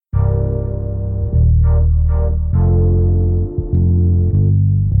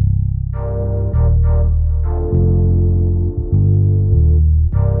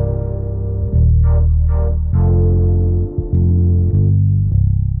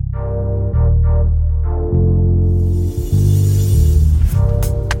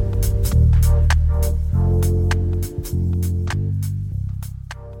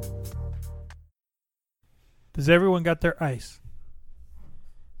Has everyone got their ice?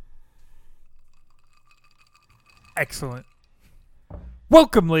 Excellent.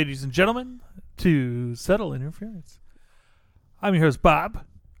 Welcome, ladies and gentlemen, to Subtle Interference. I'm your host, Bob.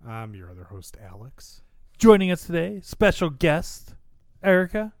 I'm your other host, Alex. Joining us today, special guest,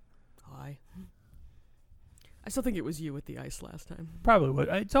 Erica. Hi. I still think it was you with the ice last time. Probably would.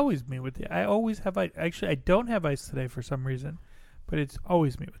 It's always me with the. I always have ice. Actually, I don't have ice today for some reason, but it's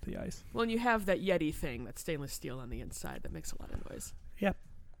always me with the ice. Well, and you have that Yeti thing, that stainless steel on the inside that makes a lot of noise. Yep.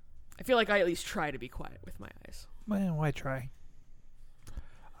 I feel like I at least try to be quiet with my ice. Well, why try?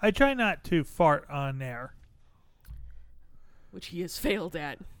 I try not to fart on air. Which he has failed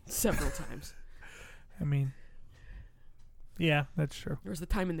at several times. I mean, yeah, that's true. There was the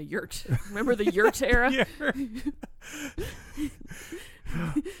time in the yurt. Remember the yurt era? Yeah.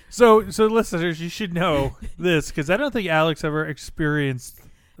 So listeners, you should know this because I don't think Alex ever experienced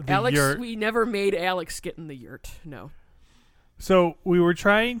the Alex, yurt. we never made Alex get in the yurt. No. So we were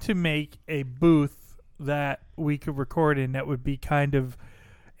trying to make a booth that we could record in that would be kind of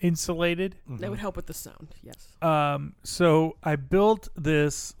insulated. That would help with the sound, yes. So I built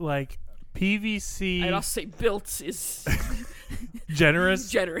this like PVC. I'd also say built is generous.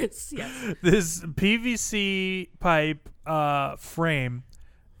 generous, yes. This PVC pipe frame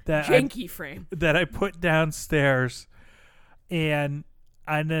that Janky frame. that I put downstairs, and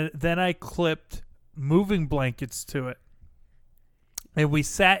then I clipped moving blankets to it, and we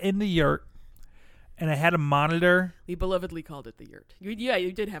sat in the yurt, and I had a monitor. We belovedly called it the yurt.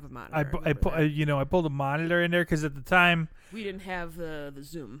 You did have a monitor. I pulled a monitor in there because at the time we didn't have the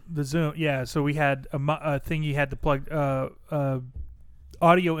Zoom. the Zoom, yeah. So we had a thing you had to plug,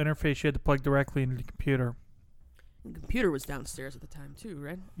 audio interface you had to plug directly into the computer. The computer was downstairs at the time too,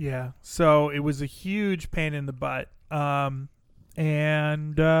 right? Yeah. So it was a huge pain in the butt. Yeah,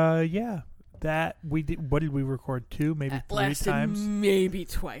 that we did. What did we record? 2, maybe 3 lasted times. Maybe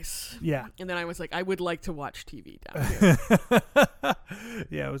twice. Yeah. And then I was like, I would like to watch TV down here.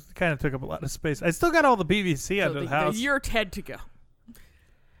 Yeah, it was kind of took up a lot of space. I still got all the PVC under the house. The yurt had to go.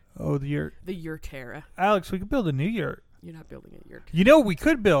 Oh, the yurt. The yurt era. Alex, we could build a new yurt. You're not building a yurt. You know, we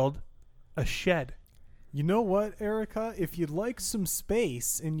could build a shed. You know what, Erica? If you'd like some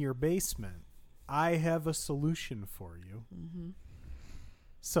space in your basement, I have a solution for you. Mm-hmm.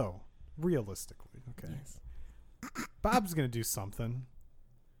 So, realistically, okay? Yes. Bob's going to do something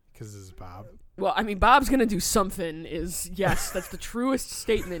because this is Bob. Well, I mean, Bob's going to do something is, yes, that's the truest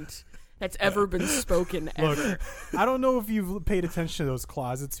statement that's ever been spoken ever. Look, I don't know if you've paid attention to those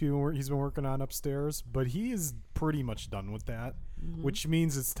closets he's been working on upstairs, but he is pretty much done with that, which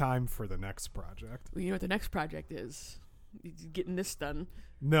means it's time for the next project. Well, you know what the next project is? Getting this done.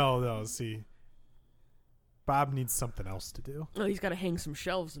 No, see. Bob needs something else to do. Well, he's got to hang some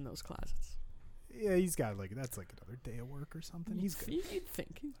shelves in those closets. Yeah, he's got that's like another day of work or something. He's good. You'd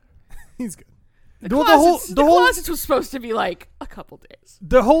think. He's good. The closets was supposed to be like a couple days.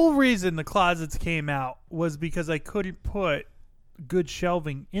 The whole reason the closets came out was because I couldn't put good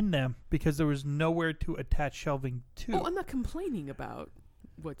shelving in them because there was nowhere to attach shelving to. Oh, I'm not complaining about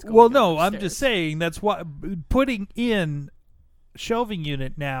what's going on. Well, no, I'm upstairs. just saying that's why putting in shelving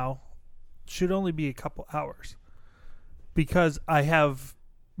unit now should only be a couple hours because I have,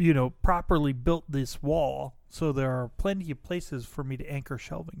 properly built this wall, so there are plenty of places for me to anchor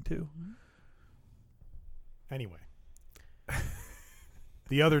shelving to. Anyway,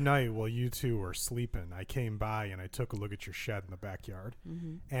 the other night while you two were sleeping, I came by and I took a look at your shed in the backyard,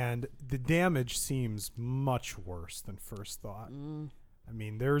 and the damage seems much worse than first thought. I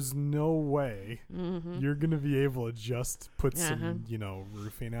mean, there's no way you're going to be able to just put some,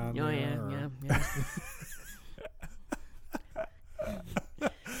 roofing on there. Yeah.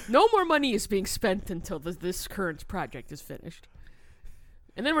 No more money is being spent until this current project is finished.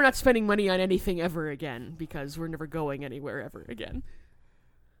 And then we're not spending money on anything ever again because we're never going anywhere ever again.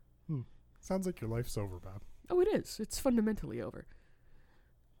 Sounds like your life's over, Bob. Oh, it is. It's fundamentally over.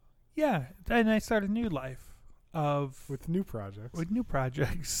 Yeah, and I start a new life With new projects. with new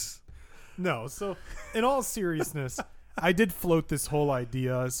projects. No, so in all seriousness, I did float this whole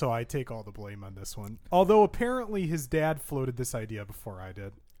idea, so I take all the blame on this one. Although apparently his dad floated this idea before I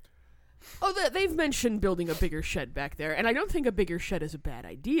did. Oh, they've mentioned building a bigger shed back there, and I don't think a bigger shed is a bad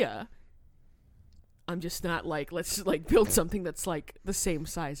idea. I'm just not like, let's build something that's like the same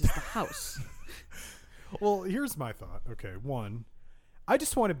size as the house. Well, here's my thought. Okay, one, I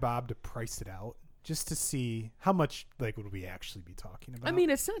just wanted Bob to price it out just to see how much would we actually be talking about. I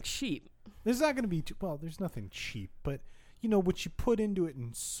mean, it's not cheap. There's not going to be there's nothing cheap, but what you put into it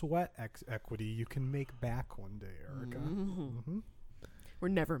in sweat equity, you can make back one day, Erica. We're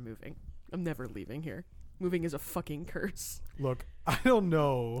never moving. I'm never leaving here. Moving is a fucking curse. Look, I don't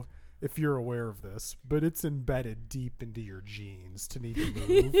know if you're aware of this, but it's embedded deep into your genes to need to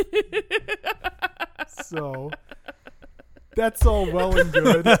move. So that's all well and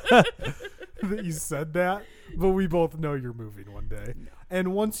good that you said that, but we both know you're moving one day. No.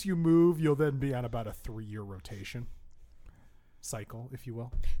 And once you move, you'll then be on about a 3-year rotation cycle, if you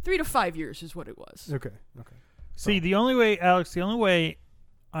will. 3 to 5 years is what it was. Okay. See, the only way, Alex,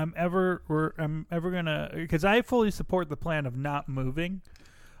 I'm ever gonna, because I fully support the plan of not moving.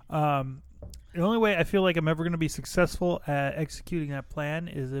 The only way I feel like I'm ever gonna be successful at executing that plan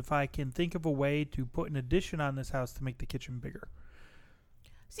is if I can think of a way to put an addition on this house to make the kitchen bigger.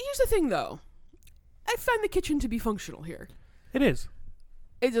 See, here's the thing, though. I find the kitchen to be functional here. It is.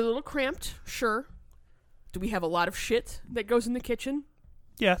 It's a little cramped, sure. Do we have a lot of shit that goes in the kitchen?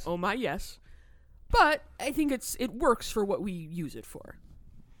 Yes. Oh my, yes. But I think it works for what we use it for.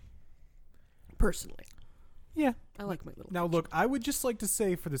 Personally. Yeah. I like my little Now, kitchen. look, I would just like to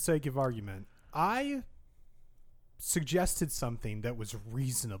say, for the sake of argument, I suggested something that was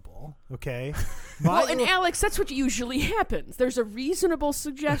reasonable, okay? Well, and Alex, that's what usually happens. There's a reasonable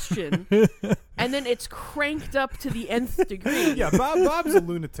suggestion, and then it's cranked up to the nth degree. Yeah, Bob's a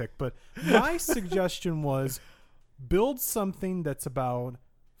lunatic, but my suggestion was build something that's about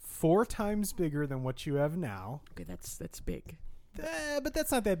 4 times bigger than what you have now. Okay, that's big. But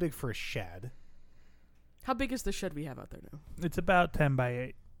that's not that big for a shed. How big is the shed we have out there now? It's about 10 by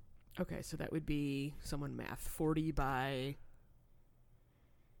 8. Okay, so that would be, someone math, 40 by...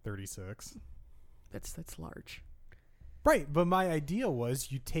 36. That's large. Right, but my idea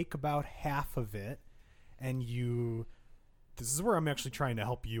was you take about half of it and you... This is where I'm actually trying to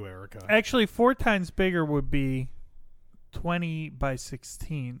help you, Erica. Actually, 4 times bigger would be 20 by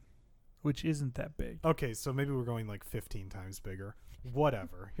 16, which isn't that big. Okay, so maybe we're going like 15 times bigger.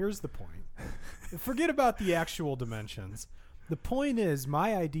 Whatever. Here's the point. Forget about the actual dimensions. The point is,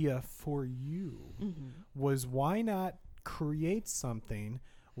 my idea for you was, why not create something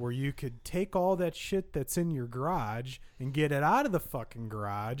where you could take all that shit that's in your garage and get it out of the fucking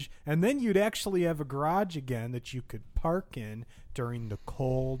garage, and then you'd actually have a garage again that you could park in during the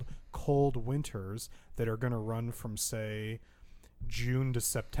cold winters that are going to run from, say, June to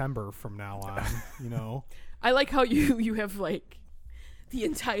September from now on, you know? I like how you have, like, the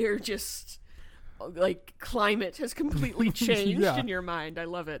entire just... like climate has completely changed Yeah. in your mind. I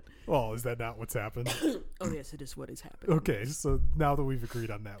love it. Well, is that not what's happened? Oh yes, it is what is happening. Okay, so now that we've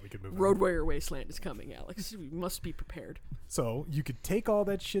agreed on that, we can move on. Road Warrior Wasteland is coming, Alex. We must be prepared. So you could take all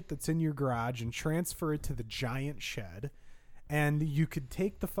that shit that's in your garage and transfer it to the giant shed, and you could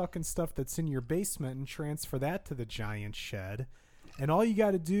take the fucking stuff that's in your basement and transfer that to the giant shed. And all you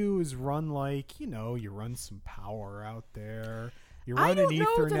got to do is run, like, you know, you run some power out there. You run I don't an know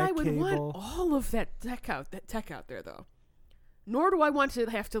Ethernet that I would cable. want all of that tech out there, though. Nor do I want to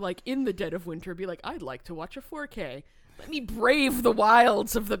have to, like, in the dead of winter, be like, I'd like to watch a 4K. Let me brave the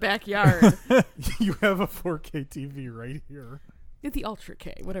wilds of the backyard. You have a 4K TV right here. The Ultra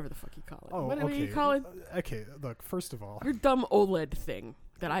K, whatever the fuck you call it. Oh, whatever okay. you call it. Okay, look, first of all, Your dumb OLED thing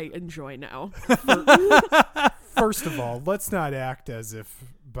that I enjoy now. First of all, let's not act as if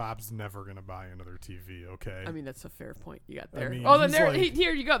Bob's never going to buy another TV, okay? I mean, that's a fair point you got there. mean, Oh, then he's there, like-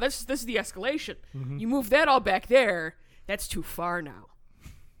 here you go. This is the escalation. You move that all back there. That's too far now.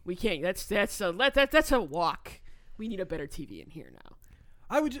 We can't. That's a walk. We need a better TV in here now.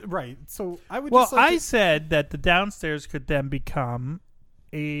 I would right. So I would. Well, just like I to- said that the downstairs could then become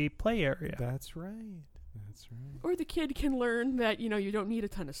a play area. That's right. That's right. Or the kid can learn that, you know, you don't need a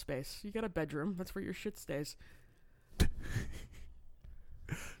ton of space. You got a bedroom. That's where your shit stays. I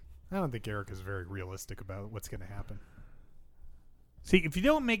don't think Eric is very realistic about what's going to happen. See, if you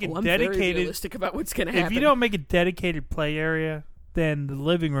don't make it I'm very dedicated, realistic about what's going to happen. if you don't make a dedicated play area, then the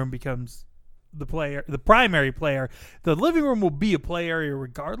living room becomes the primary player. The living room will be a play area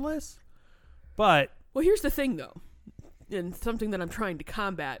regardless, but Well, here's the thing, though, and something that I'm trying to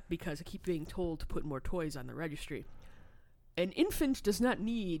combat because I keep being told to put more toys on the registry. An infant does not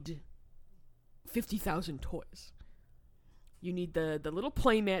need 50,000 toys. You need the little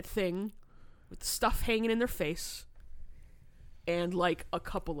playmat thing with the stuff hanging in their face and, like, a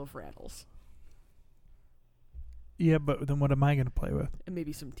couple of rattles yeah, but then what am I going to play with? and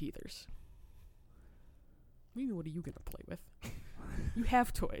maybe some teethers. What do you mean, what are you going to play with? You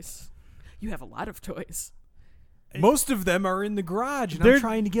have toys. You have a lot of toys. Most of them are in the garage, and They're- I'm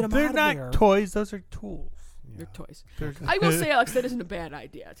trying to get them They're out of not there. toys; those are tools. They're toys. They're- I will say, Alex, that isn't a bad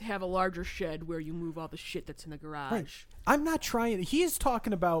idea to have a larger shed where you move all the shit that's in the garage. Right. I'm not trying. He is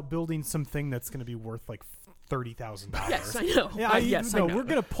talking about building something that's going to be worth like $30,000. Yes, I know. Yeah, Yes, I no, know. we're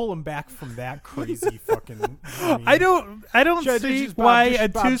gonna pull him back from that crazy fucking. I don't see why a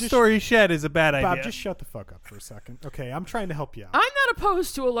two-story shed is a bad idea. Bob, just shut the fuck up for a second. Okay, I'm trying to help you out. I'm not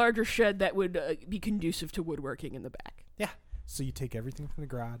opposed to a larger shed that would be conducive to woodworking in the back. Yeah. So you take everything from the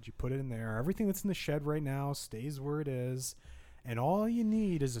garage, you put it in there. Everything that's in the shed right now stays where it is, and all you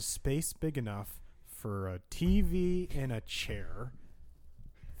need is a space big enough for a TV and a chair.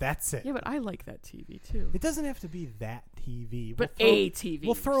 That's it. Yeah, but I like that TV too. It doesn't have to be that TV. But a TV.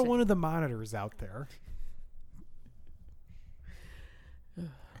 We'll throw one of the monitors out there. Did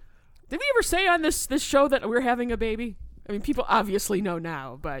we ever say on this show that we're having a baby? I mean, people obviously know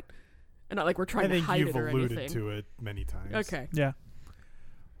now, but not like we're trying to hide it or anything. I think you've alluded to it many times. Okay. Yeah.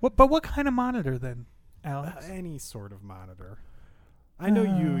 But what kind of monitor then, Alex? Any sort of monitor. I know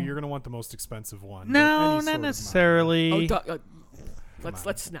you're going to want the most expensive one. No, not necessarily.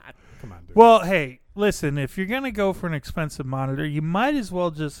 Let's not. Come on, dude. Well, hey, listen, if you're going to go for an expensive monitor, you might as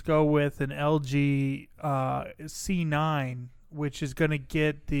well just go with an LG C9, which is going to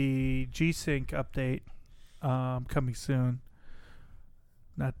get the G-Sync update coming soon.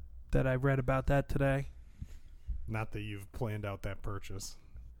 Not that I read about that today. Not that you've planned out that purchase.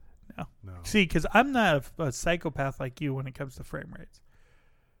 No. No. See, because I'm not a psychopath like you when it comes to frame rates.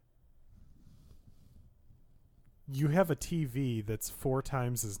 You have a TV that's 4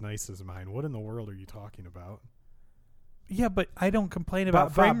 times as nice as mine. What in the world are you talking about? Yeah, but I don't complain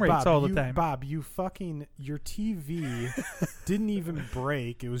about frame rates all the time. Bob, your TV didn't even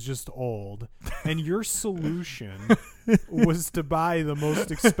break. It was just old. And your solution was to buy the most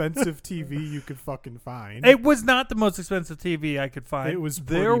expensive TV you could fucking find. It was not the most expensive TV I could find. It was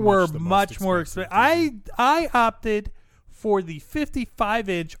there pretty were much the much more expensive expensive. I opted for the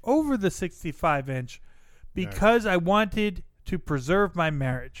 55-inch over the 65-inch because I wanted to preserve my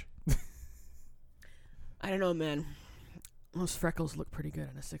marriage. I don't know, man. Those freckles look pretty good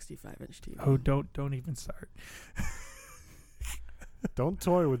on a 65-inch TV. Oh, don't even start. Don't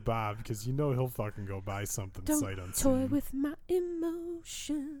toy with Bob, because you know he'll fucking go buy something sight unseen. Don't toy with my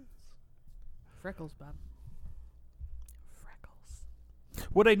emotions. Freckles, Bob. Freckles.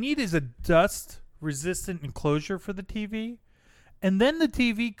 What I need is a dust-resistant enclosure for the TV, and then the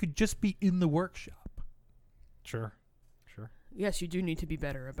TV could just be in the workshop. Sure. Yes, you do need to be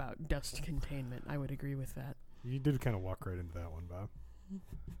better about dust containment. I would agree with that. You did kind of walk right into that one, Bob.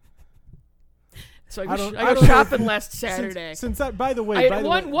 So I was shopping last Saturday. Since that, by the way, I had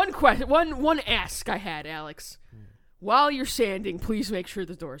one question, one ask I had, Alex. While you're sanding, please make sure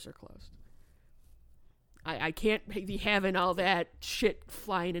the doors are closed. I can't be having all that shit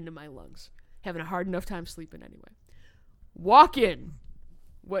flying into my lungs. Having a hard enough time sleeping anyway. Walk in.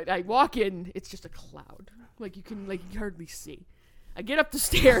 When I walk in, it's just a cloud. You can hardly see. I get up the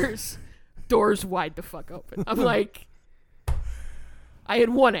stairs, doors wide the fuck open. I'm like, I had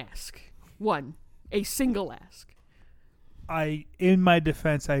one ask. A single ask. In my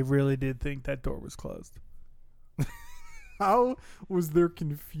defense, I really did think that door was closed. How was there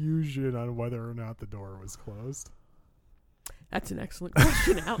confusion on whether or not the door was closed? That's an excellent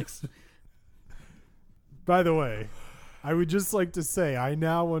question, Alex. By the way, I would just like to say I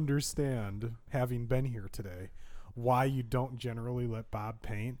now understand, having been here today, why you don't generally let Bob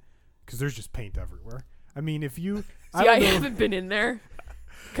paint, because there's just paint everywhere. I mean, if you... I haven't been in there,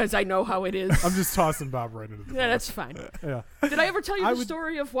 because I know how it is. I'm just tossing Bob right into the Yeah, that's fine. Yeah. Did I ever tell you the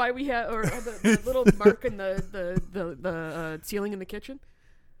story of why we had, or the little mark in the ceiling in the kitchen?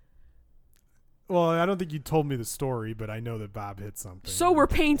 Well, I don't think you told me the story, but I know that Bob hit something. So we're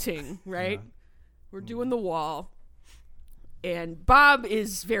painting, right? Yeah. We're doing the wall. And Bob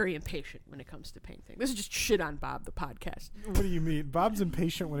is very impatient when it comes to painting. This is just shit on Bob, the podcast. What do you mean? Bob's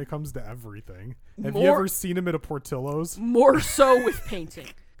impatient when it comes to everything. Have you ever seen him at a Portillo's? More so with painting,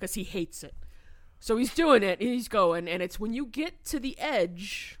 because he hates it. So he's doing it, and he's going, and it's when you get to the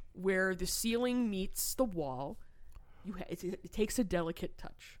edge where the ceiling meets the wall, it takes a delicate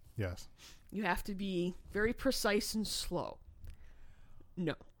touch. Yes. You have to be very precise and slow.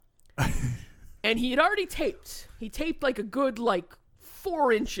 No. And he had already taped. He taped a good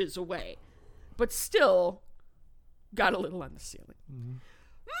 4 inches away. But still got a little on the ceiling. Mm-hmm.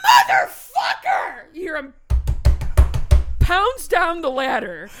 Motherfucker! You hear him pounds down the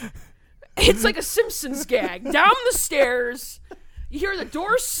ladder. It's like a Simpsons gag. Down the stairs. You hear the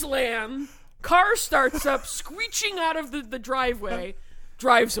door slam. Car starts up, screeching out of the driveway.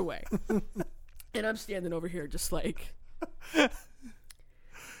 Drives away. And I'm standing over here just so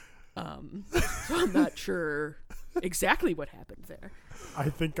I'm not sure exactly what happened there. I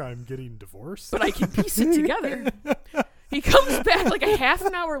think I'm getting divorced. But I can piece it together. He comes back like a half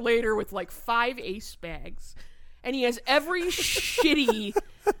an hour later with like 5 ace bags, and he has every shitty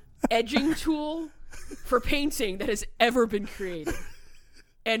edging tool for painting that has ever been created,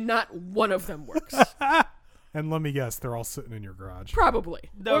 and not one of them works. And let me guess, they're all sitting in your garage. Probably.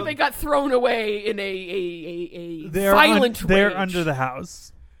 No. Or they got thrown away in a They're violent they're rage. under the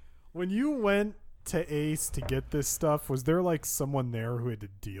house. When you went to Ace to get this stuff, was there like someone there who had to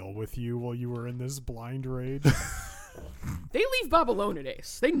deal with you while you were in this blind rage? They leave Bob alone at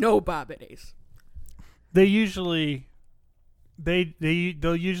Ace. They know Bob at Ace. They usually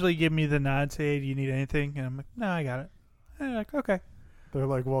they'll usually give me the nod, say, hey, do you need anything? And I'm like, no, I got it. And they're like, okay. They're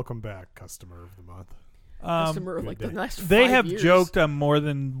like, welcome back, customer of the month. Customer of good like the day. last 5 They have years. joked on more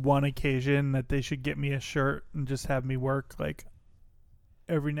than one occasion that they should get me a shirt and just have me work like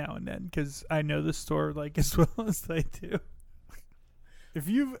every now and then, because I know the store like as well as they do. If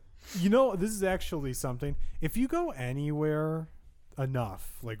this is actually something. If you go anywhere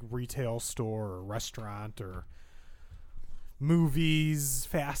enough, like retail store or restaurant or movies,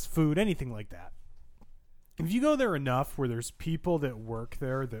 fast food, anything like that, if you go there enough where there's people that work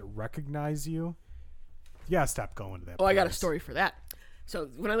there that recognize you, you gotta stop going to that Oh, place. I got a story for that. So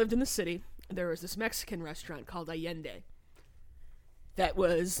when I lived in the city, there was this Mexican restaurant called Allende that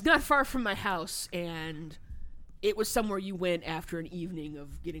was not far from my house, and it was somewhere you went after an evening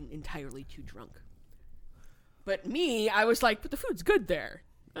of getting entirely too drunk. But me, I was like, but the food's good there.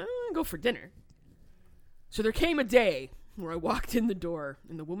 I'm gonna go for dinner. So there came a day where I walked in the door,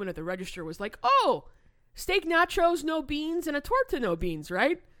 and the woman at the register was like, oh, steak nachos, no beans, and a torta, no beans,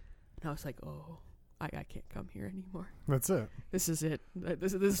 right? And I was like, oh, I can't come here anymore. That's it. This is it.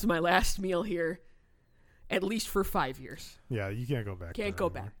 This is my last meal here, at least for 5 years. Yeah, you can't go back. Can't there go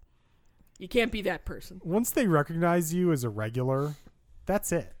anymore. back. You can't be that person. Once they recognize you as a regular,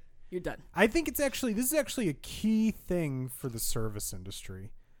 that's it. You're done. I think this is actually a key thing for the service industry.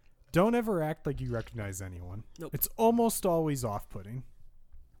 Don't ever act like you recognize anyone. Nope. It's almost always off-putting.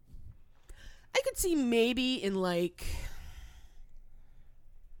 I could see maybe in like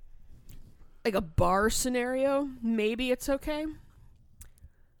a bar scenario, maybe it's okay.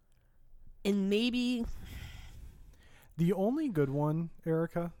 And maybe The only good one,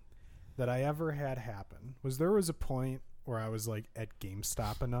 Erica, that I ever had happen was there was a point where I was like at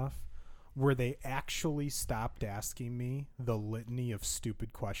GameStop enough where they actually stopped asking me the litany of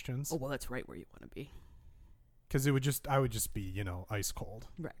stupid questions. oh well, that's right where you want to be. Because I would just be, ice cold.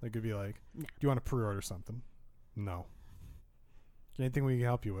 Right. They could be like, No. do you want to pre-order something? No. Anything we can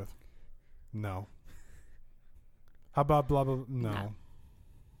help you with? No. How about blah, blah, blah? No.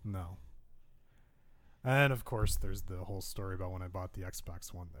 No. And, of course, there's the whole story about when I bought the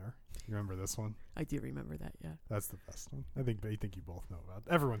Xbox One there. You remember this one? I do remember that, yeah. That's the best one. I think you both know about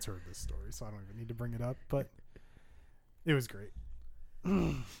it. Everyone's heard this story, so I don't even need to bring it up. But it was great.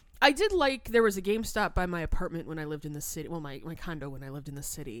 I did like, there was a GameStop by my apartment when I lived in the city. Well, my condo when I lived in the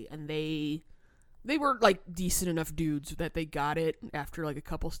city. And they were, like, decent enough dudes that they got it after, like, a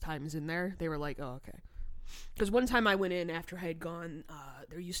couple times in there. They were like, oh, okay. Because one time I went in after I had gone,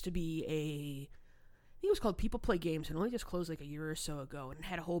 there used to be I think it was called People Play Games, and it only just closed, like, a year or so ago. And it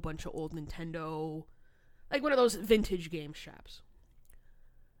had a whole bunch of old Nintendo, like, one of those vintage game shops.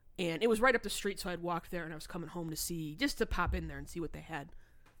 And it was right up the street, so I'd walked there, and I was coming home just to pop in there and see what they had.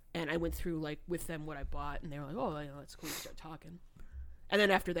 And I went through, like, with them what I bought, and they were like, oh, that's cool, start talking. And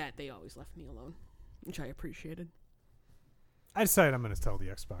then after that, they always left me alone, which I appreciated. I decided I'm going to tell the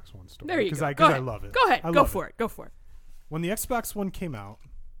Xbox One story. There you go. Because Go I ahead. love it. Go ahead. I Go love for it. Go for it. When the Xbox One came out,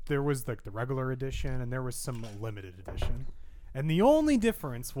 there was like the regular edition and there was some limited edition. And the only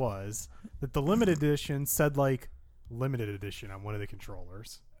difference was that the limited edition said like limited edition on one of the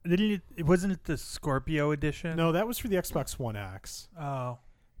controllers. Wasn't it the Scorpio edition? No, that was for the Xbox One X. Oh.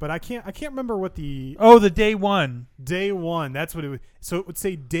 But I can't remember what the Oh, the day one. day one, that's what it was. So it would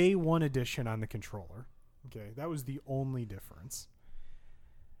say day one edition on the controller. Okay, that was the only difference.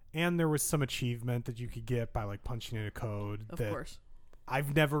 And there was some achievement that you could get by like punching in a code Of that course.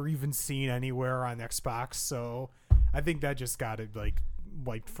 I've never even seen anywhere on Xbox, so I think that just got it like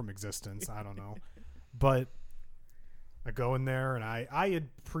wiped from existence. I don't know. But I go in there and I had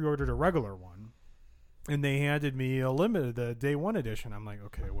pre-ordered a regular one and they handed me a limited, the day one edition. I'm like,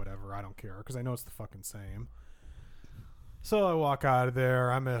 okay, whatever. I don't care because I know it's the fucking same. So I walk out of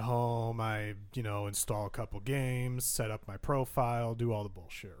there. I'm at home. I, install a couple games, set up my profile, do all the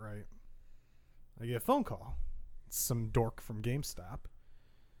bullshit, right? I get a phone call. It's some dork from GameStop.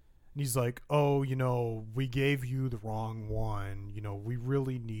 And he's like, oh, we gave you the wrong one. We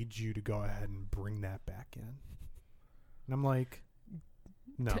really need you to go ahead and bring that back in. And I'm like,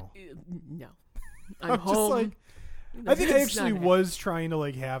 no. No. I'm I'm just home. like, I think I It's actually not was trying to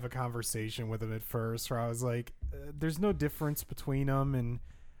like have a conversation with him at first, where I was like, "There's no difference between them, and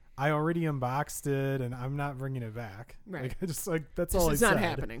I already unboxed it, and I'm not bringing it back." Right. Like, I just like that's This all. is he not said.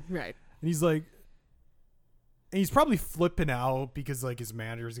 happening. Right. And he's like, and he's probably flipping out because like his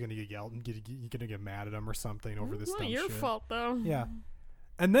manager's gonna get yelled and gonna get mad at him or something over this It's dumb not your shit. fault though. Yeah.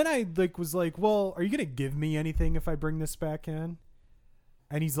 And then I like was like, well, are you gonna give me anything if I bring this back in?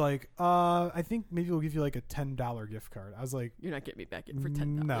 And he's like, I think maybe we'll give you like a $10 gift card. I was like, You're not getting me back in for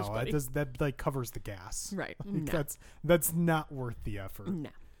 $10. no, buddy. that like covers the gas. Right. Like, No. that's not worth the effort. No.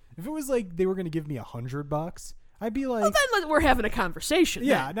 If it was like they were gonna give me $100, I'd be like, Well, then we're having a conversation.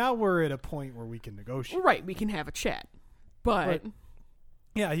 yeah. then. Now we're at a point where we can negotiate. Right. We can have a chat. But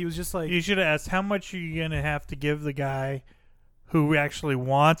Yeah, he was just like, You should have asked how much are you going to have to give the guy who actually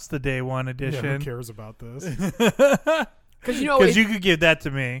wants the day one yeah, who edition. cares about this? because you know, Because you could give that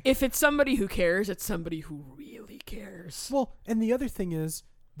to me. if it's somebody who cares, it's somebody who really cares. Well, and the other thing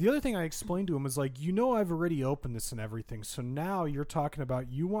I explained to him was like, you know, I've already opened this and everything. So now you're talking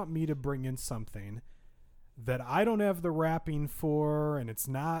about you want me to bring in something that I don't have the wrapping for, and it's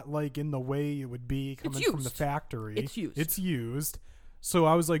not like in the way it would be coming from the used. factory. It's used. It's used. So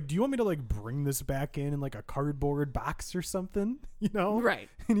I was like, do you want me to like bring this back in like a cardboard box or something? You know? Right.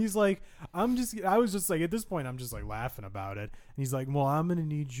 And he's like, I was just like, at this point, I'm just like laughing about it. And he's like, well, I'm going to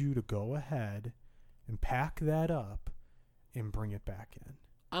need you to go ahead and pack that up and bring it back in.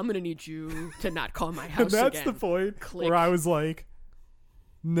 I'm gonna need you to not call my And house that's again. the point Click. where I was like,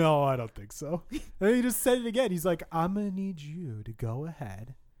 no, I don't think so. And he just said it again. He's like, I'm going to need you to go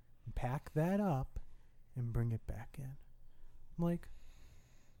ahead and pack that up and bring it back in. I'm like,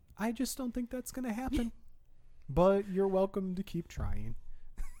 I just don't think that's going to happen. But you're welcome to keep trying.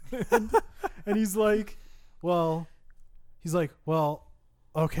 and he's like, well,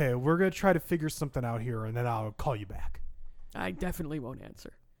 okay, we're going to try to figure something out here, and then I'll call you back. I definitely won't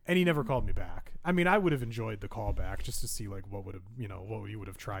answer. And he never called me back. I mean, I would have enjoyed the call back just to see like what he would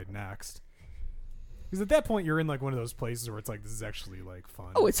have tried next. Because at that point, you're in like one of those places where it's like, this is actually like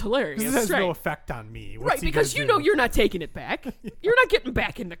fun. Oh, it's hilarious. This has right. no effect on me. What's Right, he because gonna you do? know you're not taking it back. You're not getting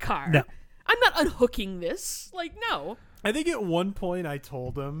back in the car. No. I'm not unhooking this. Like, no. I think at one point I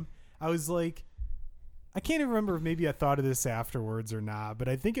told him, I was like, I can't even remember if maybe I thought of this afterwards or not, but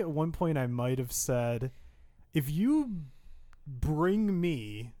I think at one point I might have said, if you bring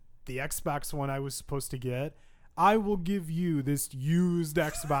me the Xbox One I was supposed to get, I will give you this used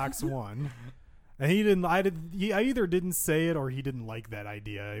Xbox One. And he didn't. I either didn't say it or he didn't like that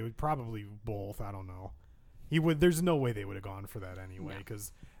idea. It would probably both. I don't know. He would. There's no way they would have gone for that anyway,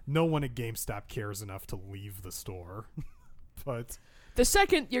 because no one at GameStop cares enough to leave the store. But The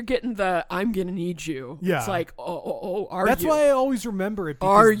second you're getting the "I'm gonna need you," Yeah. it's like, oh, are that's you? why I always remember it.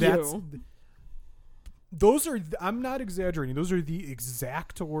 Because Are that's, you? Those are. I'm not exaggerating. Those are the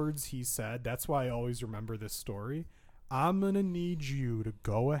exact words he said. That's why I always remember this story. I'm gonna need you to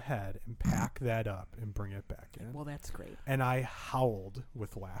go ahead and pack that up and bring it back in. Well, that's great. And I howled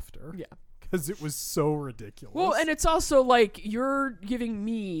with laughter. Yeah. Because it was so ridiculous. Well, and it's also like you're giving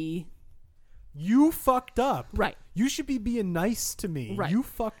me you fucked up. right. You should be being nice to me. Right. You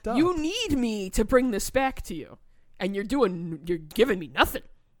fucked up. You need me to bring this back to you, and you're giving me nothing.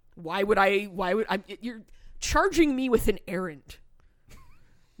 Why would I? You're charging me with an errand.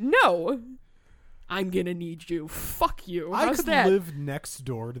 No. I'm gonna need you. Fuck you. I How's could that? live next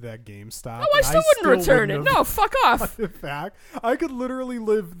door to that GameStop. Oh, I and still wouldn't return it. wouldn't No, fuck off. have- In fact, I could literally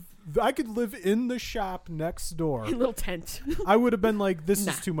live. I could live in the shop next door. Little tent. I would have been like, this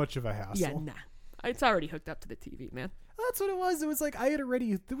Nah. is too much of a hassle. Yeah, nah. It's already hooked up to the TV, man. That's what it was. It was like I had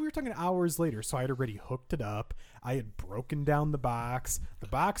already. We were talking hours later, so I had already hooked it up. I had broken down the box. The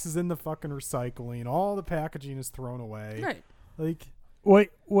box is in the fucking recycling. All the packaging is thrown away. Right. Like,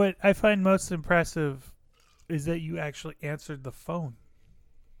 What I find most impressive is that you actually answered the phone.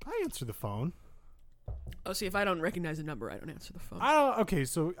 I answer the phone. Oh, see, if I don't recognize a number, I don't answer the phone. Okay,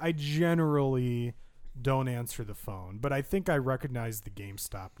 so I generally don't answer the phone, but I think I recognize the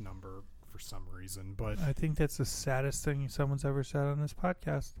GameStop number for some reason. But I think that's the saddest thing someone's ever said on this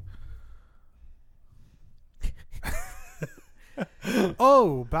podcast.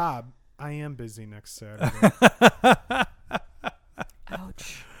 oh, Bob, I am busy next Saturday.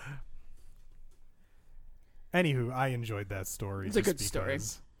 Ouch. Anywho, I enjoyed that story. It's a just good story.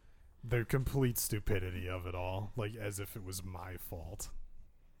 because the complete stupidity of it all, like as if it was my fault.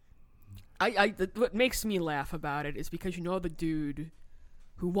 What makes me laugh about it is because you know the dude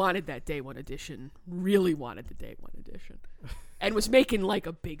who wanted that Day One edition really wanted the Day One edition, and was making like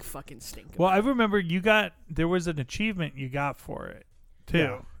a big fucking stink. Well, about I remember there was an achievement you got for it. too.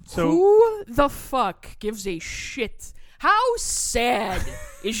 Yeah. So who the fuck gives a shit? How sad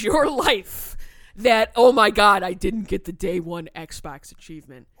is your life that, oh my god, I didn't get the day one Xbox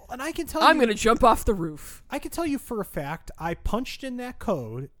achievement? And I can tell I'm you, going to jump off the roof. I can tell you for a fact, I punched in that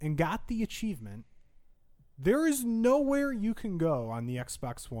code and got the achievement. There is nowhere you can go on the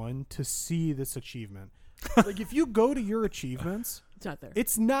Xbox One to see this achievement. Like, if you go to your achievements, It's not there.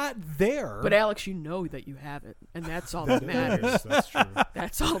 it's not there. But Alex, you know that you have it, and that's all that matters. That's true.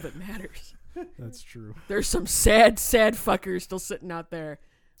 That's all that matters. That's true. There's some sad fuckers still sitting out there.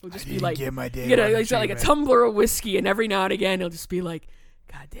 He'll just be like, my day you know, he's got like a tumbler of whiskey, and every now and again he'll just be like,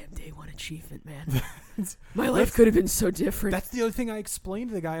 "Goddamn day one achievement, man. My life could have been so different." That's the other thing I explained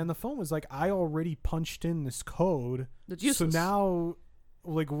to the guy on the phone was like, I already punched in this code. That's So useless. now,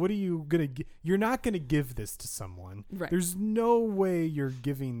 like, what are you going to You're not going to give this to someone. Right. There's no way you're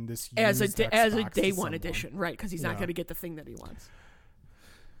giving this as a used day Xbox to one someone. edition, right? Because he's not Yeah. going to get the thing that he wants.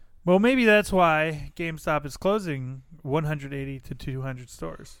 Well, maybe that's why GameStop is closing 180 to 200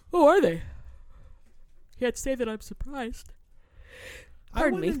 stores. Oh, are they? Can't say that I'm surprised. I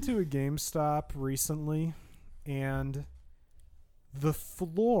Pardon went me. into a GameStop recently, and the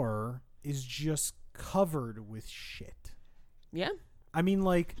floor is just covered with shit. Yeah. I mean,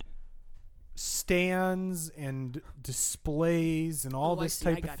 like, stands and displays and all Oh, I this see.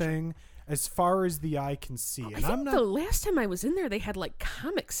 I type of gotcha. thing as far as the eye can see. I And think I'm the not. last time I was in there, they had like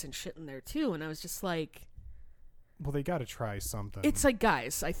comics and shit in there too, and I was just like, Well, they got to try something. "It's like,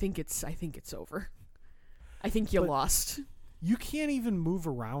 guys, I think it's over. I think you But- lost." You can't even move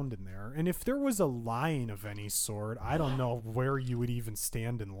around in there. And if there was a line of any sort, I don't know where you would even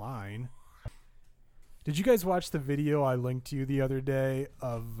stand in line. Did you guys watch the video I linked to you the other day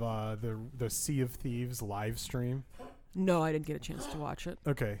of the Sea of Thieves live stream? No, I didn't get a chance to watch it.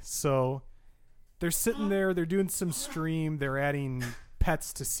 Okay, so they're sitting there, they're doing some stream, they're adding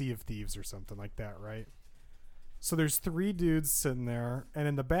pets to Sea of Thieves or something like that, right? So there's 3 dudes sitting there, and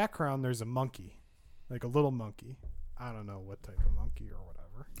in the background there's a monkey, like a little monkey. I don't know what type of monkey or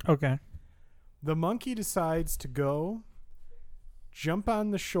whatever. Okay. The monkey decides to go jump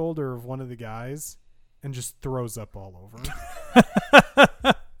on the shoulder of one of the guys and just throws up all over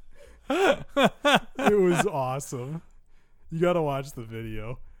him. It was awesome. You gotta watch the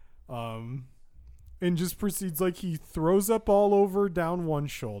video. And just proceeds, like, he throws up all over down one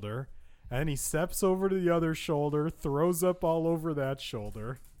shoulder, and he steps over to the other shoulder, throws up all over that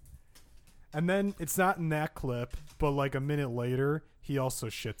shoulder. And then it's not in that clip, but like a minute later, he also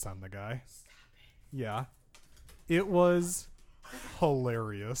shits on the guy. Yeah. It was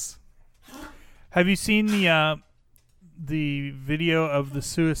hilarious. Have you seen the video of the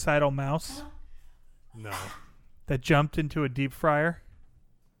suicidal mouse No. that jumped into a deep fryer?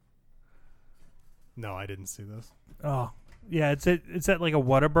 No, I didn't see this. Oh, yeah. It's at like a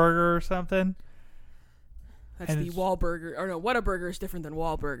Whataburger or something. That's And the it's- Wahlburger. Or no, Whataburger is different than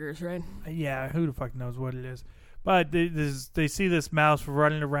Wahlburgers, right? Yeah, who the fuck knows what it is? But they see this mouse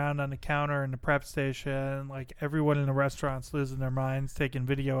running around on the counter in the prep station. Like, everyone in the restaurant's losing their minds, taking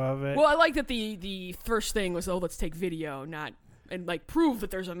video of it. Well, I like that the first thing was, oh, let's take video, not and like prove that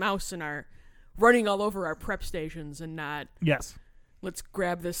there's a mouse in our running all over our prep stations, and not Yes. let's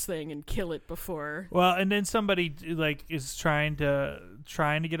grab this thing and kill it before. Well, and then somebody like is trying to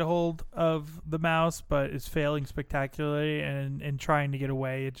get a hold of the mouse, but is failing spectacularly, and trying to get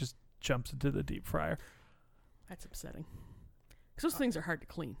away, it just jumps into the deep fryer. That's upsetting. Because those things are hard to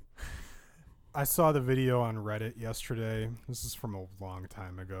clean. I saw the video on Reddit yesterday. This is from a long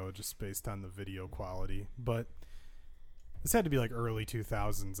time ago, just based on the video quality. But this had to be like early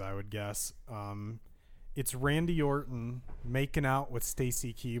 2000s, I would guess. It's Randy Orton making out with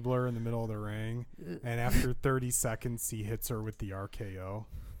Stacy Keibler in the middle of the ring. And after 30 seconds, he hits her with the RKO.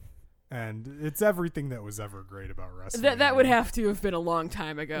 And it's everything that was ever great about wrestling. That would have to have been a long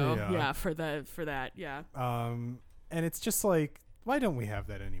time ago. Yeah. Yeah, for that. Yeah. And it's just like, why don't we have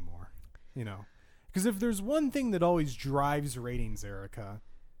that anymore? You know, because if there's one thing that always drives ratings, Erica,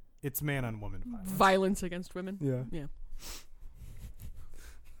 it's man-on-woman violence. Violence against women. Yeah. Yeah.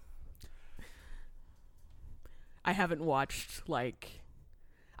 I haven't watched, like,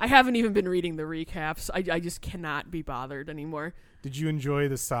 I haven't even been reading the recaps. I just cannot be bothered anymore. Did you enjoy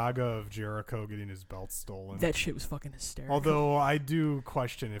the saga of Jericho getting his belt stolen? That shit was fucking hysterical. Although I do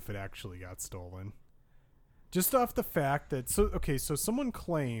question if it actually got stolen. Just off the fact that, so someone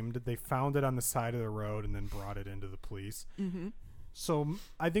claimed they found it on the side of the road and then brought it into the police. Mm-hmm. So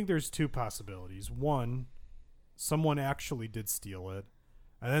I think there's 2 possibilities. One, someone actually did steal it,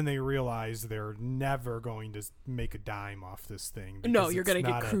 and then they realize they're never going to make a dime off this thing. No, because you're it's going to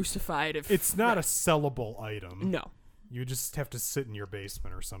not get a- crucified if... It's not a sellable item. No. You just have to sit in your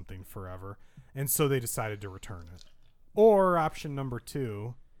basement or something forever. And so they decided to return it. Or option number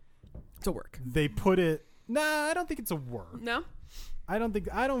 2, It's a work. they put it. Nah, I don't think it's a work. No? I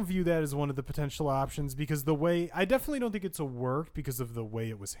don't view that as one of the potential options because I definitely don't think it's a work because of the way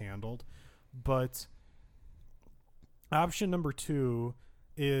it was handled. But option number 2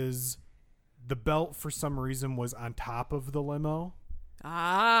 is the belt for some reason was on top of the limo.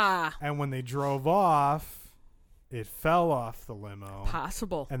 Ah. And when they drove off, it fell off the limo.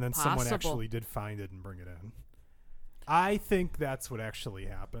 Possible. And then someone actually did find it and bring it in. I think that's what actually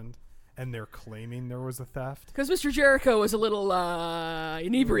happened. And they're claiming there was a theft. Because Mr. Jericho was a little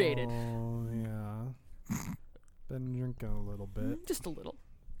inebriated. Oh, yeah. Been drinking a little bit. Just a little.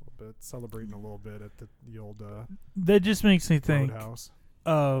 Celebrating a little bit at the old That just makes me think roadhouse.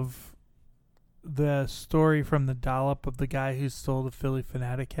 of the story from the dollop of the guy who stole the Philly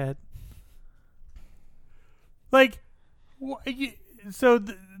Fanatic head. Like, so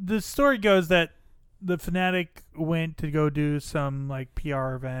the story goes that the Fanatic went to go do some like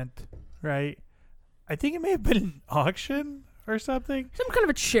PR event, right? I think it may have been an auction or something. Some kind of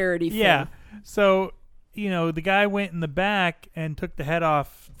a charity thing. Yeah. So, the guy went in the back and took the head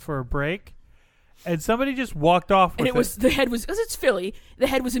off for a break, and somebody just walked off with And the head was, because it's Philly, the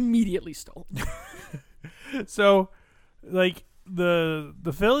head was immediately stolen. So, like, the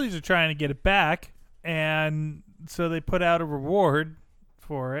Phillies are trying to get it back, and so they put out a reward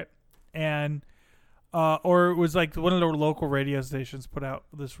for it, and or it was like one of the local radio stations put out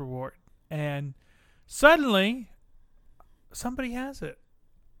this reward, and suddenly somebody has it.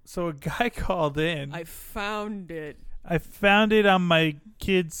 So a guy called in. I found it. I found it on my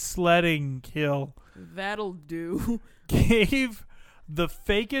kid's sledding hill. That'll do. Gave the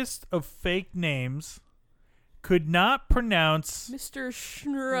fakest of fake names. Could not pronounce Mr.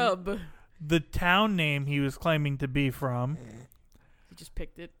 Schrub. the town name he was claiming to be from. He just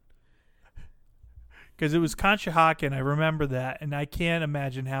picked it. Because it was Conshohocken, I remember that, and I can't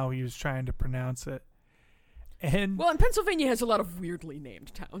imagine how he was trying to pronounce it. And Well, and Pennsylvania has a lot of weirdly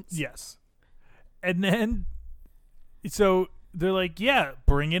named towns. yes. And then, so they're like, yeah,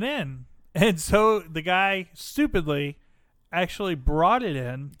 bring it in. And so the guy, stupidly, actually brought it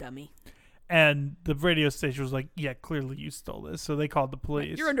in. Dummy. And the radio station was like, yeah, clearly you stole this. So they called the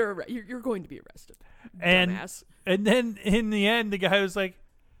police. You're under arrest. You're going to be arrested. And Dumbass. And then in the end, the guy was like,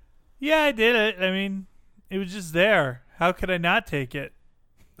 yeah, I did it. I mean, it was just there. How could I not take it?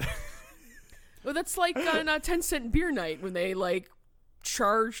 Well, that's like on a 10-cent beer night when they, like,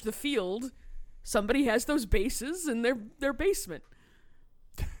 charge the field. Somebody has those bases in their basement.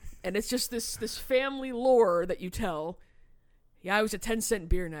 And it's just this family lore that you tell. Yeah, I was a 10-cent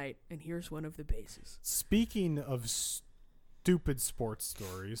beer night, and here's one of the bases. Speaking of stupid sports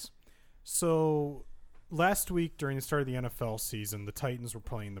stories, so last week during the start of the NFL season, the Titans were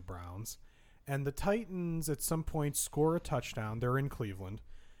playing the Browns, and the Titans at some point score a touchdown. They're in Cleveland.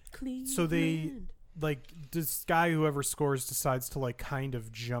 So they, like, this guy, whoever scores, decides to, like, kind of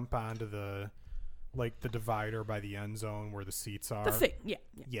jump onto the divider by the end zone where the seats are. The thing, yeah.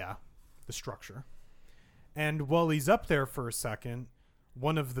 Yeah, the structure. And while he's up there for a second,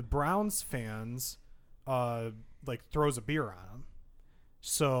 one of the Browns fans, throws a beer on him.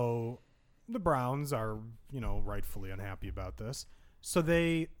 So the Browns are, rightfully unhappy about this. So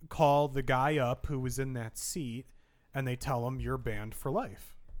they call the guy up who was in that seat, and they tell him, you're banned for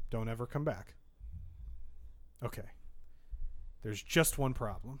life. Don't ever come back. Okay. There's just one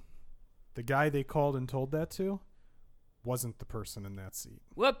problem. The guy they called and told that to wasn't the person in that seat.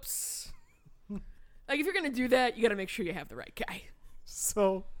 Whoops. Like, if you're going to do that, you got to make sure you have the right guy.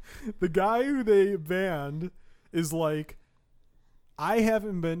 So the guy who they banned is like, I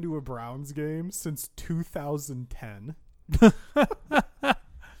haven't been to a Browns game since 2010.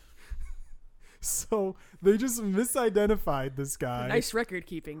 So they just misidentified this guy. Nice record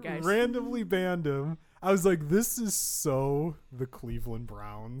keeping, guys. Randomly banned him. I was like, this is so the Cleveland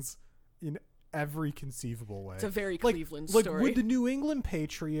Browns in every conceivable way. It's a very like, Cleveland like, story. would the New England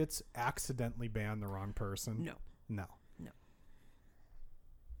Patriots accidentally ban the wrong person? No.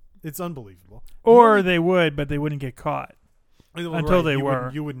 It's unbelievable. Or they would, but they wouldn't get caught. Until they were.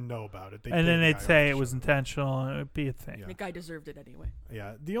 You wouldn't know about it. And then they'd say it was intentional and it would be a thing. Yeah. The guy deserved it anyway.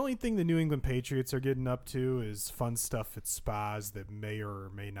 Yeah. The only thing the New England Patriots are getting up to is fun stuff at spas that may or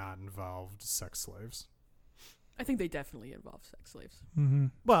may not involve sex slaves. I think they definitely involve sex slaves. Mm-hmm.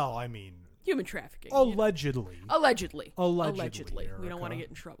 Well, I mean, Human trafficking. allegedly. Allegedly. Allegedly, We don't want to Erica. get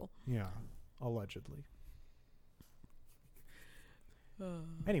in trouble. Yeah. Allegedly.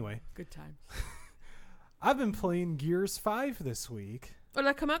 Anyway, Good times. I've been playing Gears 5 this week. Oh, did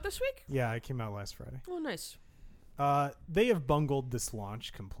that come out this week? Yeah, it came out last Friday. Oh, nice. They have bungled this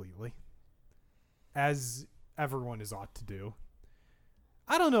launch completely, as everyone is ought to do.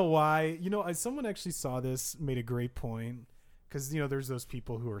 I don't know why. Someone actually saw this, made a great point, because there's those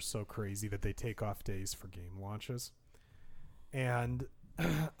people who are so crazy that they take off days for game launches, and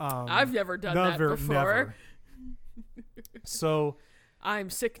I've never done that before. Never. So I'm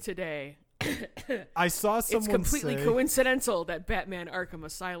sick today. I saw someone It's completely say, coincidental that Batman Arkham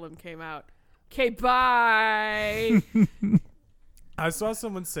Asylum came out. Okay, bye. I saw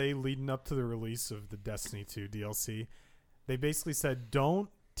someone say, leading up to the release of the Destiny 2 DLC, they basically said, don't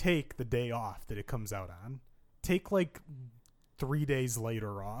take the day off that it comes out on. Take like 3 days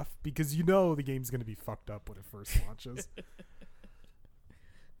later off, because the game's going to be fucked up when it first launches.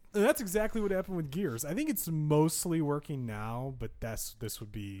 And that's exactly what happened with Gears. I think it's mostly working now, but this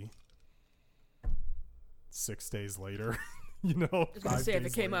would be 6 days later. I was going to say, if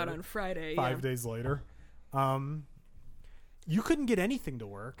it came out on Friday. 5 days later. You couldn't get anything to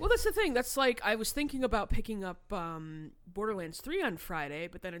work. Well, that's the thing. That's like, I was thinking about picking up Borderlands 3 on Friday,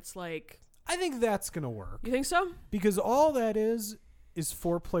 but then it's like... I think that's going to work. You think so? Because all that is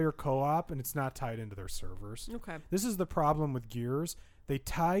 4-player co-op, and it's not tied into their servers. Okay. This is the problem with Gears. They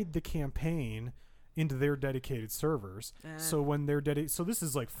tied the campaign into their dedicated servers. So when they're so this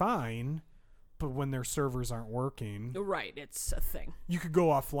is like fine, but when their servers aren't working... Right, it's a thing. You could go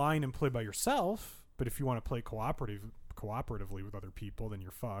offline and play by yourself, but if you want to play cooperatively with other people, then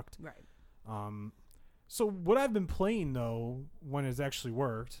you're fucked. Right. So what I've been playing, though, when it's actually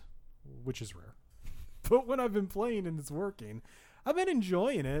worked, which is rare, but when I've been playing and it's working, I've been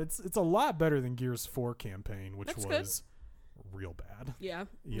enjoying it. It's a lot better than Gears 4 campaign, which That's was real bad. Yeah,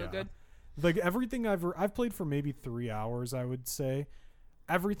 no good. Like everything I've played for maybe 3 hours, I would say.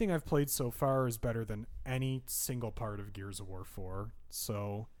 Everything I've played so far is better than any single part of Gears of War 4.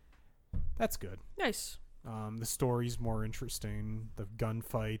 So that's good. Nice. The story's more interesting. The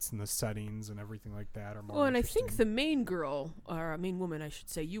gunfights and the settings and everything like that are more Well, and I interesting. think the main girl, or main woman, I should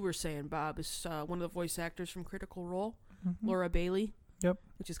say, you were saying, Bob, is one of the voice actors from Critical Role, Laura Bailey. Yep.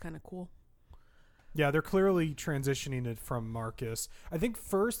 Which is kind of cool. Yeah, they're clearly transitioning it from Marcus. I think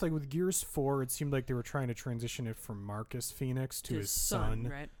first, like with Gears 4, it seemed like they were trying to transition it from Marcus Phoenix to his son,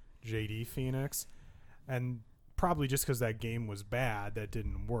 right? JD Phoenix. And probably just because that game was bad, that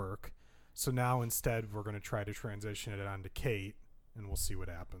didn't work. So now instead, we're going to try to transition it onto Kate, and we'll see what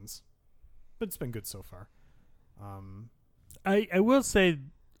happens. But it's been good so far. I will say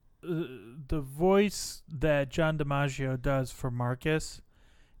the voice that John DiMaggio does for Marcus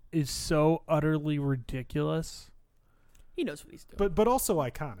is so utterly ridiculous. He knows what he's doing. But also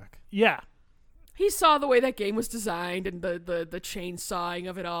iconic. Yeah. He saw the way that game was designed and the chainsawing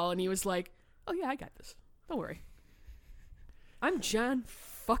of it all, and he was like, oh yeah, I got this. Don't worry. I'm John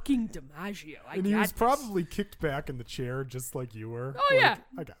fucking DiMaggio. And he was probably kicked back in the chair just like you were. Oh, yeah.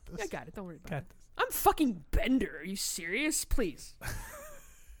 I got this. I got it. Don't worry about Got it. this. I'm fucking Bender. Are you serious? Please.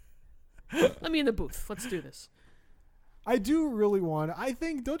 Let me in the booth. Let's do this. I do really want...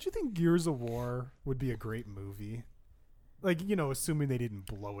 don't you think Gears of War would be a great movie? Like, assuming they didn't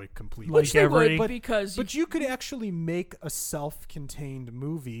blow it completely. Like Which they every- would, because... But you could actually make a self-contained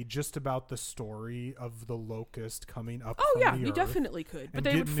movie just about the story of the Locust coming up Oh, from yeah, the you Earth definitely could. But and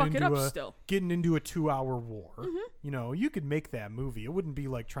they would getting fuck it up into still. Getting into a 2-hour war. You could make that movie. It wouldn't be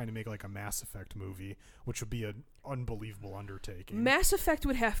like trying to make like a Mass Effect movie, which would be an unbelievable undertaking. Mass Effect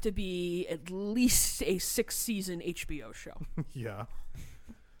would have to be at least a 6-season HBO show. Yeah.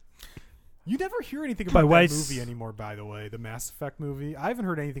 You never hear anything My about that wife's- movie anymore, by the way. The Mass Effect movie. I haven't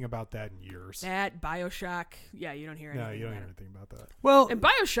heard anything about that in years. That, Bioshock, yeah, you don't hear anything No, you don't about hear it. anything about that. Well, And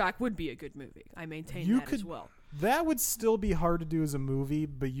Bioshock would be a good movie. I maintain You that could- as well. That would still be hard to do as a movie,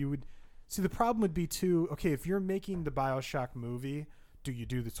 but you would... See, the problem would be, too, okay, if you're making the Bioshock movie, do you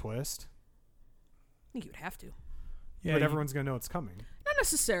do the twist? I think you would have to. yeah, But everyone's going to know it's coming. Not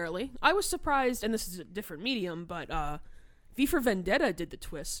necessarily. I was surprised, and this is a different medium, but V for Vendetta did the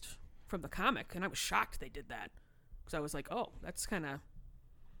twist from the comic, and I was shocked they did that. Because I was like, oh, that's kind of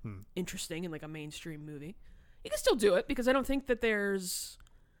interesting in like a mainstream movie. You can still do it, because I don't think that there's...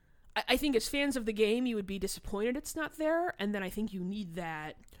 I think as fans of the game, you would be disappointed it's not there, and then I think you need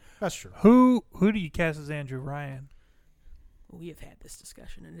that... That's true. who do you cast as Andrew Ryan? We have had this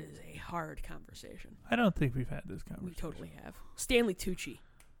discussion, and it is a hard conversation. I don't think we've had this We conversation. totally have. Stanley Tucci.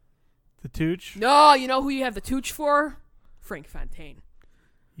 The Tooch? No, you know who you have the Tooch for? Frank Fontaine.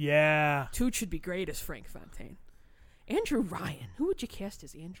 Yeah. Tooch should be great as Frank Fontaine. Andrew Ryan. Who would you cast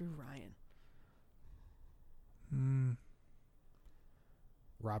as Andrew Ryan?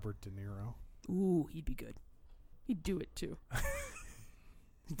 Robert De Niro. Ooh, he'd be good. He'd do it too.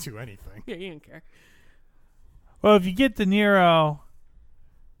 Do anything. Yeah, he didn't care. Well, if you get De Niro,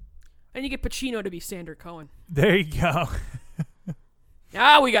 And you get Pacino to be Sander Cohen. there you go.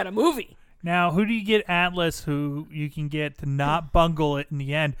 Now we got a movie. Now, who do you get Atlas who you can get to not bungle it in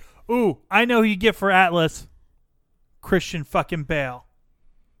the end? Ooh, I know who you get for Atlas. Christian fucking Bale.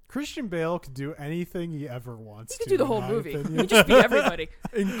 Christian Bale could do anything he ever wants. He could to, do the in whole my movie. opinion. He could just be everybody.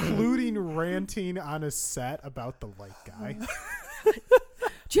 Including ranting on a set about the light guy.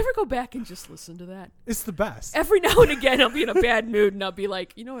 Do you ever go back and just listen to that? It's the best. Every now and again, I'll be in a bad mood and I'll be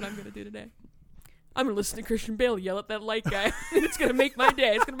like, you know what I'm going to do today? I'm going to listen to Christian Bale yell at that light guy. And it's going to make my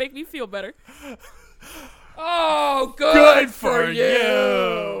day. It's going to make me feel better. Oh, good for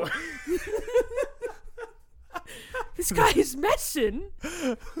you. This guy is messing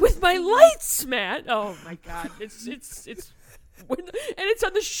with my lights, man. Oh my god, it's and it's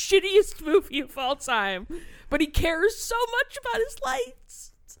on the shittiest movie of all time, but he cares so much about his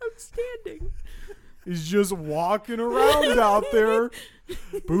lights. It's outstanding. He's just walking around out there,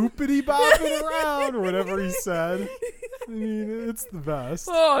 boopity bopping around, or whatever he said. I mean, it's the best.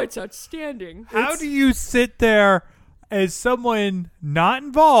 Oh, it's outstanding. How do you sit there as someone not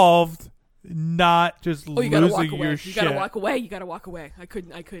involved, not just Oh, you gotta walk losing away. your You shit? gotta walk away. You gotta walk away. I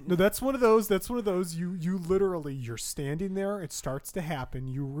couldn't. No, that's one of those. You literally, you're standing there. It starts to happen.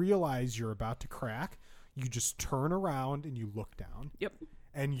 You realize you're about to crack. You just turn around and you look down. Yep.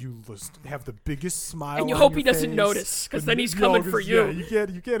 And you just have the biggest smile. And you on hope your he doesn't face. notice, 'cause And then he's no, coming 'cause, for you. Yeah,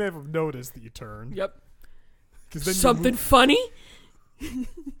 you can't have him notice that you turned. Yep. 'Cause then Something funny?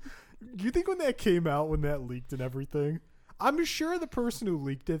 You think when that came out, when that leaked and everything, I'm sure the person who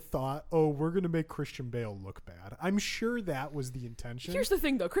leaked it thought, "Oh, we're gonna make Christian Bale look bad." I'm sure that was the intention. Here's the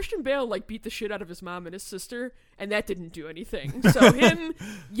thing, though. Christian Bale, beat the shit out of his mom and his sister, and that didn't do anything. So him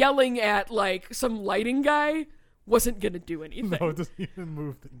yelling at, some lighting guy wasn't going to do anything. No, it doesn't even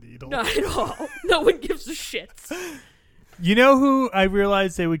move the needle. Not at all. No one gives a shit. You know who I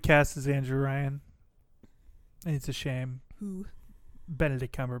realized they would cast as Andrew Ryan? And it's a shame. Who?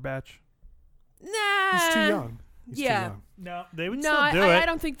 Benedict Cumberbatch. Nah. He's too young. He's Yeah. too young. No, they would No, still do I it.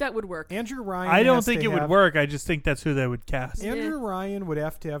 don't think that would work. Andrew Ryan. I don't has think to it would have- work. I just think that's who they would cast. Andrew Ryan would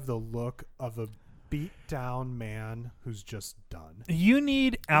have to have the look of a beat down man who's just done. You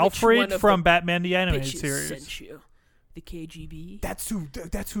need one Alfred of from the Batman the Animated Bitches Series. sent you. The KGB. That's who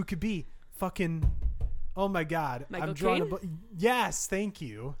it could be. Fucking. Oh my God. Michael I'm drawing Caine? Yes, thank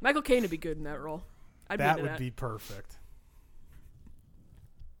you. Michael Caine would be good in that role. I'd be That into would that. be perfect.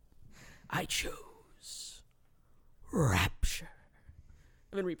 I chose Rapture.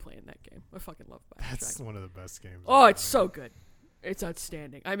 I've been replaying that game. I fucking love Bioshock. That's one of the best games. Oh, ever. it's so good. It's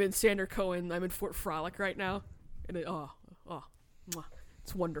outstanding. I'm in Sander Cohen. I'm in Fort Frolic right now. And mwah.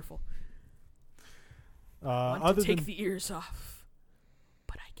 It's wonderful. I want Other to take than the ears off,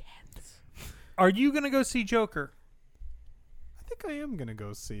 but I can't. Are you going to go see Joker? I think I am gonna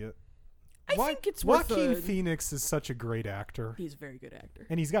go see it. I think it's worth Joaquin a... Phoenix is such a great actor, He's a very good actor.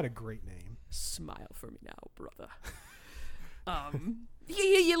 and he's got a great name. Smile for me now, brother.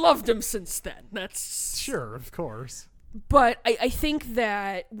 You loved him since then. That's Sure, of course. But I think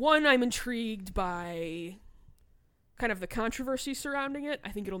that, one, I'm intrigued by kind of the controversy surrounding it. I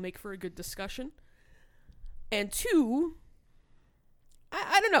think it'll make for a good discussion. And two,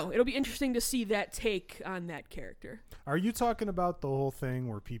 I don't know. It'll be interesting to see that take on that character. Are you talking about the whole thing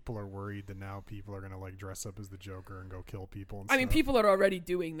where people are worried that now people are gonna dress up as the Joker and go kill people? And I mean, stuff? people are already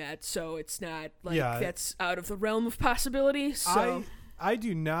doing that, so it's not that's out of the realm of possibility. So I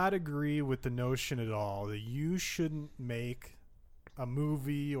do not agree with the notion at all that you shouldn't make a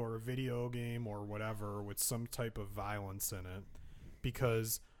movie or a video game or whatever with some type of violence in it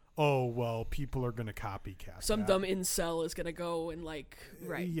because, oh, well, people are going to copycat some that. dumb incel is going to go and right.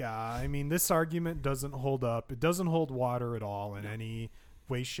 Yeah, I mean, this argument doesn't hold up. It doesn't hold water at all in any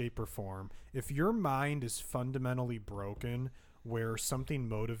way, shape, or form. If your mind is fundamentally broken where something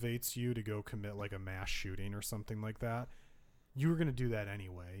motivates you to go commit a mass shooting or something like that, you were going to do that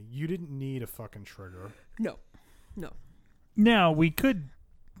anyway. You didn't need a fucking trigger. No. Now, we could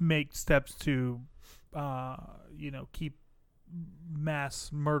make steps to, keep mass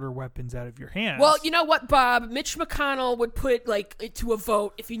murder weapons out of your hands. Well, you know what, Bob? Mitch McConnell would put it to a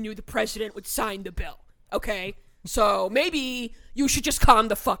vote if he knew the president would sign the bill. Okay? So maybe you should just calm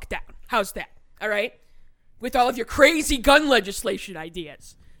the fuck down. How's that? All right? With all of your crazy gun legislation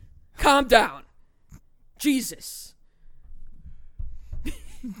ideas. Calm down. Jesus.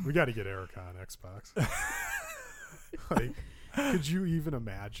 We got to get Erica on Xbox. Could you even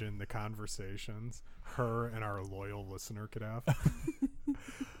imagine the conversations her and our loyal listener could have?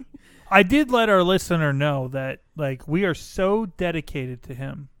 I did let our listener know that we are so dedicated to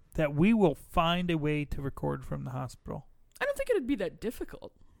him that we will find a way to record from the hospital. I don't think it'd be that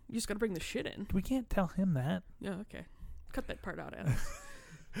difficult. You just got to bring the shit in. We can't tell him that. Yeah, okay. Cut that part out, Alex.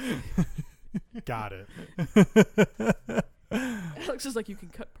 Got it. Alex is like, you can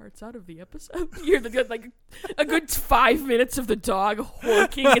cut parts out of the episode. You're like a good 5 minutes of the dog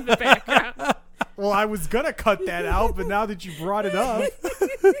horking in the background. Well, I was gonna cut that out, but now that you brought it up,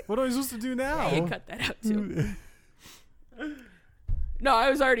 what am I supposed to do now? Yeah, you cut that out too. No, I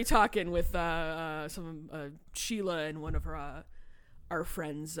was already talking with Sheila and one of her our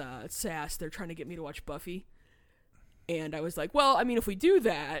friends, Sass. They're trying to get me to watch Buffy, and I was like, well, I mean, if we do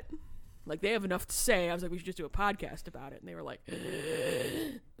that, like, they have enough to say. I was like, we should just do a podcast about it, and they were like,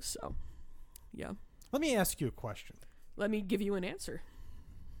 so, yeah. Let me ask you a question. Let me give you an answer.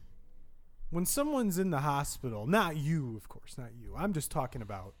 When someone's in the hospital, not you, of course, not you. I'm just talking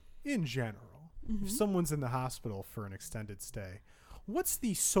about in general. Mm-hmm. If someone's in the hospital for an extended stay, what's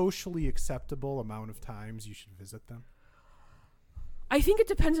the socially acceptable amount of times you should visit them? I think it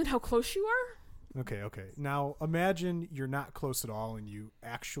depends on how close you are. Okay. Now, imagine you're not close at all and you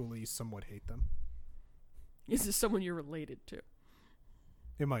actually somewhat hate them. Is this someone you're related to?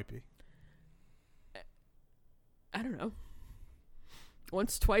 It might be. I don't know.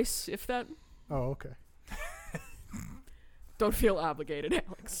 Once, twice, if that. Oh, okay. Don't feel obligated,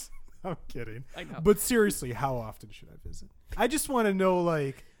 Alex. I'm kidding. I know. But seriously, how often should I visit? I just want to know,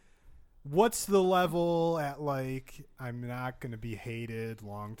 like, what's the level at, like, I'm not going to be hated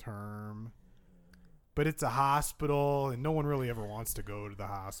long term, but it's a hospital and no one really ever wants to go to the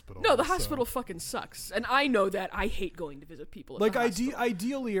hospital. No, the hospital fucking sucks. And I know that. I hate going to visit people at like, the hospital.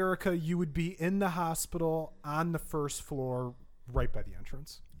 ideally, Erica, you would be in the hospital on the first floor right by the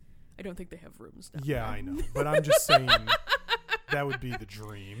entrance. I don't think they have rooms down Yeah, there. I know. But I'm just saying that would be the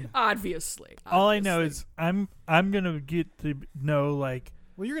dream. Obviously. All I know is I'm gonna get to know, like,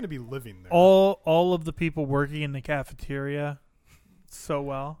 Well, you're going to be living there. all of the people working in the cafeteria so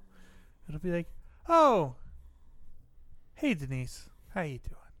well. It'll be like, oh, hey Denise, how you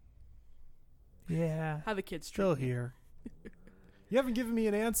doing? Yeah, How the kids still treat you. here. You haven't given me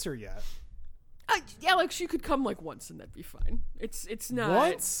an answer yet. Alex, you could come like once and that'd be fine. It's not.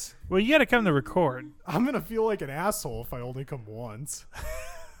 Once? Well, you got to come to record. I'm going to feel like an asshole if I only come once.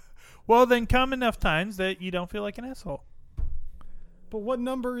 Well, then come enough times that you don't feel like an asshole. But what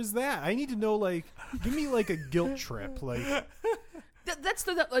number is that? I need to know, like, give me, like, a guilt trip. Like, That's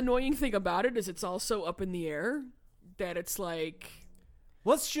the annoying thing about it is it's also up in the air. That it's like,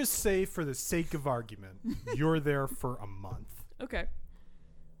 let's just say, for the sake of argument, you're there for a month. okay.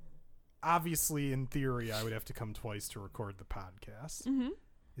 Obviously, in theory, I would have to come twice to record the podcast. Mm-hmm.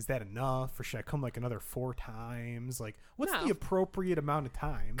 Is that enough? Or should I come, like, another 4 times? Like, what's No. the appropriate amount of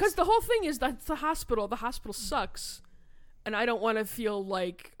time? Because the whole thing is that the hospital sucks. And I don't want to feel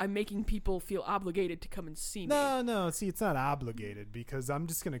like I'm making people feel obligated to come and see me. No. See, it's not obligated because I'm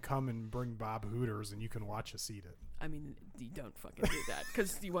just going to come and bring Bob Hooters and you can watch us eat it. I mean, you don't fucking do that.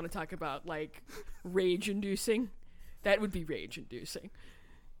 Because you want to talk about, like, rage-inducing? That would be rage-inducing.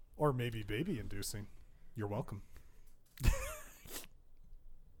 Or maybe baby-inducing. You're welcome.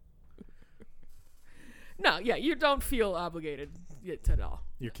 No, yeah, you don't feel obligated yet at all.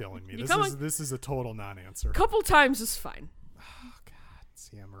 You're killing me. You This is a total non-answer. Couple times is fine. Oh, God.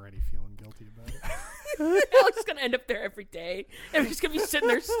 See, I'm already feeling guilty about it. Alex is going to end up there every day. And we're just going to be sitting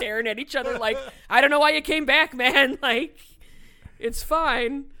there staring at each other like, I don't know why you came back, man. Like, it's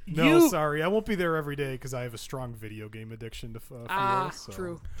fine. No, sorry. I won't be there every day because I have a strong video game addiction to feel. So,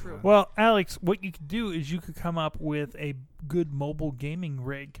 true. Well, Alex, what you could do is you could come up with a good mobile gaming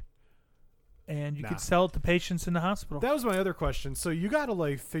rig, and you Nah. could sell it to patients in the hospital. That was my other question. So you got to,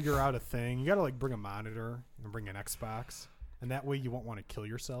 like, figure out a thing. You got to, like, bring a monitor and bring an Xbox. And that way you won't want to kill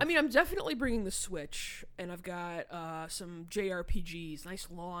yourself. I mean, I'm definitely bringing the Switch, and I've got some JRPGs, nice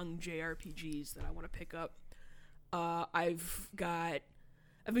long JRPGs that I want to pick up. I've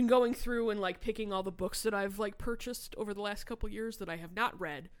been going through and, like, picking all the books that I've, like, purchased over the last couple years that I have not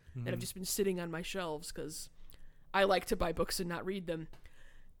read, that have just been sitting on my shelves because I like to buy books and not read them.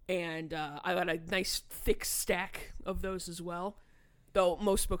 And I got a nice thick stack of those as well, though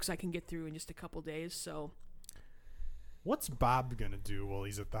most books I can get through in just a couple days, so... What's Bob going to do while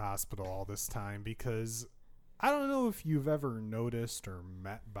he's at the hospital all this time? Because I don't know if you've ever noticed or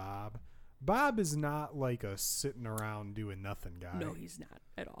met Bob. Bob is not like a sitting around doing nothing guy. No, he's not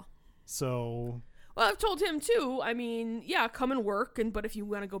at all. So, Well, I've told him too. I mean, yeah, come and work, but if you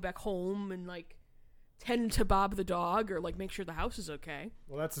want to go back home and like tend to Bob the dog or like make sure the house is okay.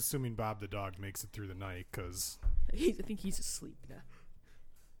 well, that's assuming Bob the dog makes it through the night because I think he's asleep now.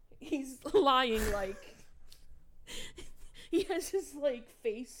 He's lying like He has his like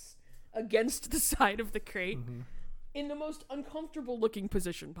face against the side of the crate in the most uncomfortable looking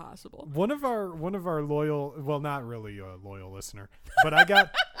position possible. One of our loyal, well, not really a loyal listener, but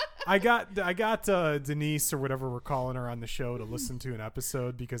I got Denise or whatever we're calling her on the show to listen to an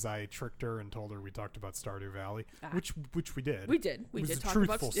episode because I tricked her and told her we talked about Stardew Valley, which we did. We did. We It was did a talk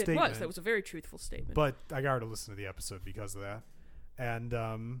truthful about statement. That was a very truthful statement. But I got her to listen to the episode because of that.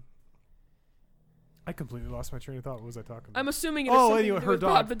 And I completely lost my train of thought. What was I talking about? I'm assuming it has something to do her with dog.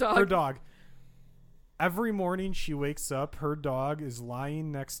 Bob the dog. Her dog. Every morning she wakes up, her dog is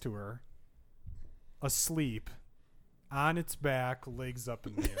lying next to her, asleep, on its back, legs up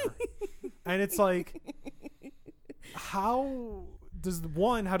in the air. And it's like, how does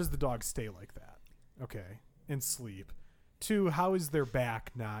the dog stay like that? Okay, in sleep. 2, how is their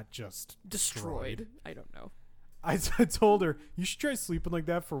back not just destroyed? I don't know. I told her, you should try sleeping like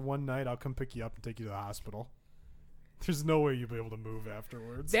that for one night. I'll come pick you up and take you to the hospital. There's no way you'll be able to move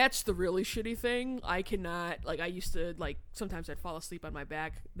afterwards. That's the really shitty thing. I cannot, like, I used to, like, sometimes I'd fall asleep on my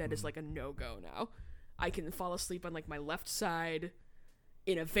back. That is, like, a no-go now. I can fall asleep on, like, my left side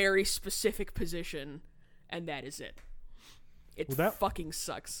in a very specific position, and that is it. It fucking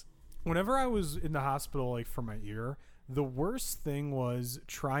sucks. Whenever I was in the hospital, like, for my ear, the worst thing was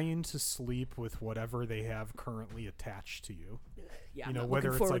trying to sleep with whatever they have currently attached to you. Yeah, you know, I'm not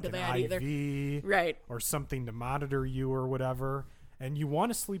whether looking it's forward like to an that IV either. Right. or something to monitor you or whatever. And you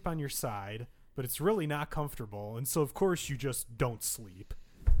want to sleep on your side, but it's really not comfortable. And so, of course, you just don't sleep.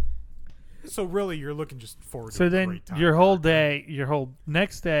 So really, you're looking just forward to a great time. Your whole day, your whole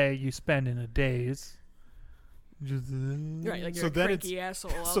next day, you spend in a daze. Just, Right, like So you're a then cranky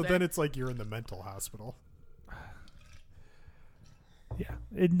asshole all So day. then it's like you're in the mental hospital. yeah,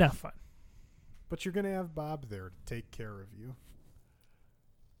 it's not fun. But you're going to have Bob there to take care of you.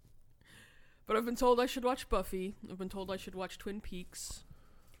 But I've been told I should watch Buffy. I've been told I should watch Twin Peaks.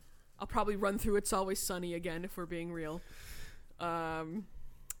 I'll probably run through It's Always Sunny again if we're being real. And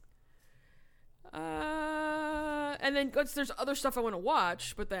then there's other stuff I want to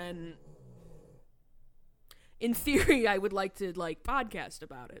watch, but then in theory I would like to like podcast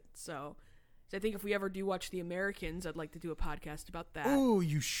about it. So I think if we ever do watch The Americans, I'd like to do a podcast about that. Oh,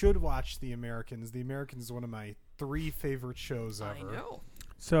 you should watch The Americans. The Americans is one of my 3 favorite shows ever. I know.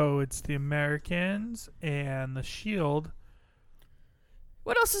 So it's The Americans and The Shield.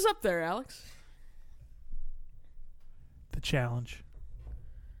 What else is up there, Alex? The Challenge.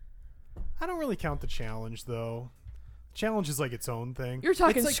 I don't really count The Challenge, though. Challenge is like its own thing. You're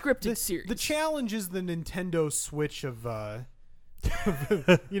talking It's scripted series. The Challenge is the Nintendo Switch of,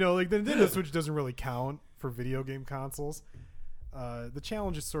 you know, like the Nintendo Switch doesn't really count for video game consoles. The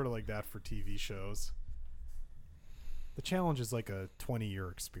Challenge is sort of like that for TV shows. The Challenge is like a 20-year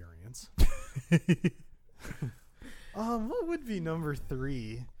experience. What would be number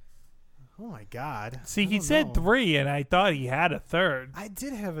 3? Oh my God. See, I he don't said know. 3, and I thought he had a third. I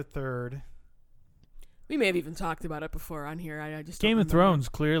did have a third. We may have even talked about it before on here. I just Game don't of remember. Thrones,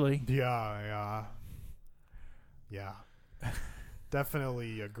 clearly. Yeah.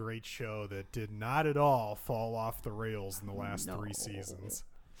 Definitely a great show that did not at all fall off the rails in the last 3 seasons.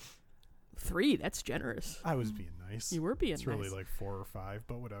 3? That's generous. I was being nice. You were being It's really nice. like 4 or 5,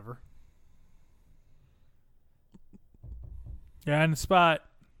 but whatever. Yeah, on the spot.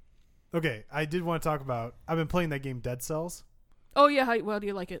 Okay, I did want to talk about. I've been playing that game Dead Cells. Oh, yeah. Well, do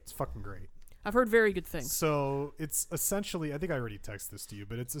you like it? It's fucking great. I've heard very good things. So it's essentially, I think I already texted this to you,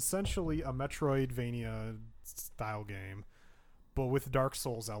 but it's essentially a Metroidvania style game, but with Dark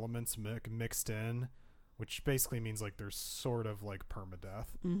Souls elements mixed in, which basically means like there's sort of like permadeath.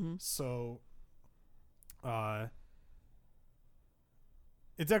 Mm-hmm. So,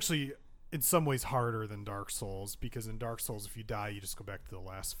 it's actually in some ways harder than Dark Souls, because in Dark Souls, if you die, you just go back to the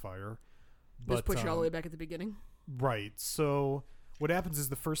last fire. Just push you all the way back at the beginning. Right. So what happens is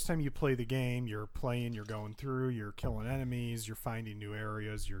the first time you play the game, you're playing, you're going through, you're killing enemies, you're finding new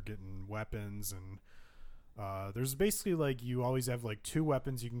areas, you're getting weapons, and there's basically like you always have like 2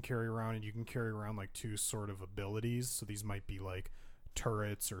 weapons you can carry around, and you can carry around like 2 sort of abilities. So these might be like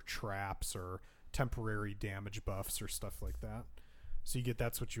turrets or traps or temporary damage buffs or stuff like that. So you get,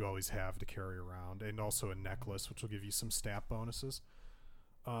 that's what you always have to carry around, and also a necklace, which will give you some stat bonuses.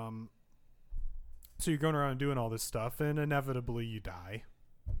 So you're going around doing all this stuff, and inevitably you die.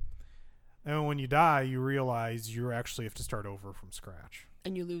 And when you die, you realize you actually have to start over from scratch.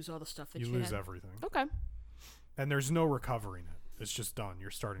 And you lose all the stuff that you lose had. everything. Okay. And there's no recovering it. It's just done. You're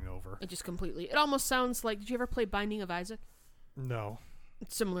starting over. It just completely... It almost sounds like... Did you ever play Binding of Isaac? No.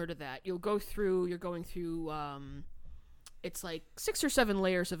 It's similar to that. You're going through... It's like 6 or 7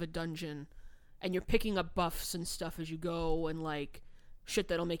 layers of a dungeon, and you're picking up buffs and stuff as you go, and like shit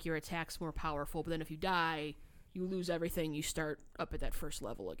that'll make your attacks more powerful. But then if you die, you lose everything. You start up at that first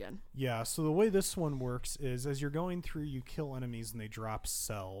level again. Yeah, so the way this one works is as you're going through, you kill enemies and they drop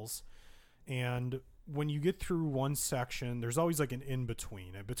cells. And when you get through one section, there's always like an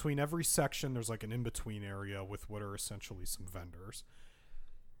in-between. And between every section, there's like an in-between area with what are essentially some vendors.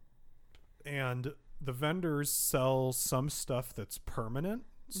 And the vendors sell some stuff that's permanent.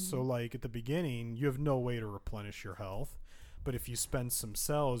 So like at the beginning, you have no way to replenish your health. But if you spend some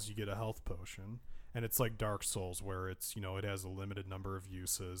cells, you get a health potion. And it's like Dark Souls, where it's, you know, it has a limited number of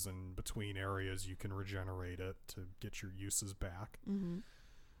uses, and between areas you can regenerate it to get your uses back.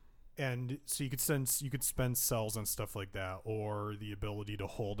 And so you could spend cells on stuff like that, or the ability to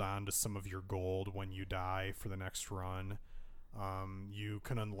hold on to some of your gold when you die for the next run. You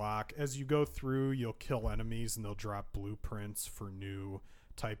can unlock, as you go through, you'll kill enemies and they'll drop blueprints for new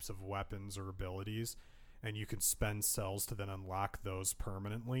types of weapons or abilities. And you can spend cells to then unlock those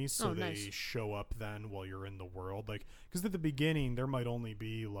permanently, so they show up then while you're in the world. Like, because at the beginning there might only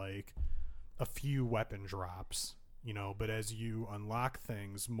be like a few weapon drops, you know, but as you unlock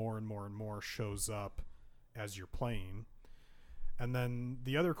things, more and more and more shows up as you're playing. And then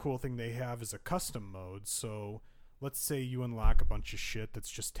the other cool thing they have is a custom mode. So let's say you unlock a bunch of shit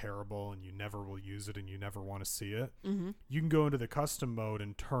that's just terrible and you never will use it and you never want to see it. You can go into the custom mode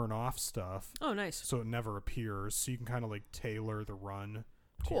and turn off stuff. Oh, nice. So it never appears. So you can kind of like tailor the run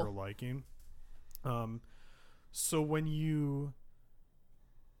to your liking. So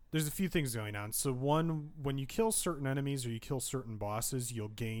there's a few things going on. So one, when you kill certain enemies or you kill certain bosses, you'll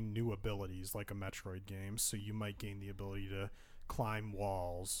gain new abilities like a Metroid game. So you might gain the ability to climb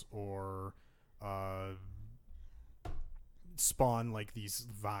walls or spawn like these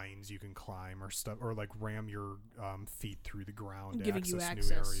vines you can climb or stuff, or like ram your feet through the ground to Giving you access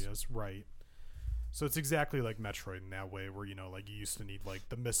new areas. Right. So it's exactly like Metroid in that way, where, you know, like you used to need like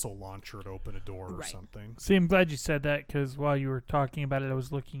the missile launcher to open a door or something. See, I'm glad you said that, because while you were talking about it, I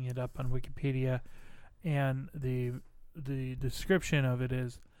was looking it up on Wikipedia, and the description of it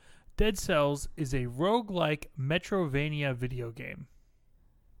is, Dead Cells is a roguelike Metrovania video game.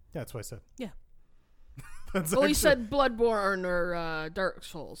 Yeah, that's what I said. Yeah. That's well, you said Bloodborne or Dark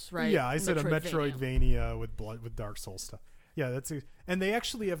Souls, right? Yeah, I said a Metroidvania with Dark Souls stuff. Yeah, and they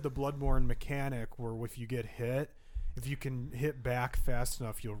actually have the Bloodborne mechanic where if you get hit, if you can hit back fast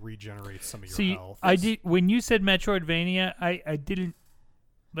enough, you'll regenerate some of your health. I did, when you said Metroidvania, I didn't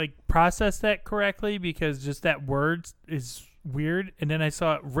like process that correctly, because just that word is weird, and then I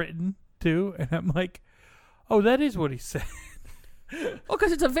saw it written too, and I'm like, oh, that is what he said. Well,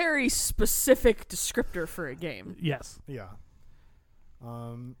 because it's a very specific descriptor for a game. Yes. Yeah.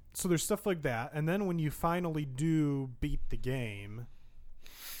 So there's stuff like that, and then when you finally do beat the game,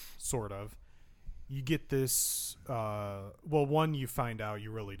 sort of, you get this. One, you find out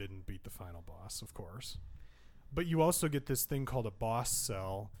you really didn't beat the final boss, of course, but you also get this thing called a boss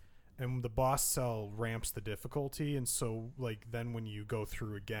cell, and the boss cell ramps the difficulty, and so like then when you go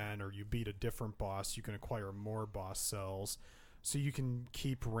through again or you beat a different boss, you can acquire more boss cells. So you can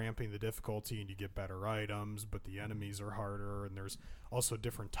keep ramping the difficulty and you get better items, but the enemies are harder, and there's also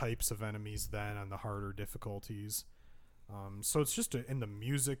different types of enemies then on the harder difficulties. So it's just and the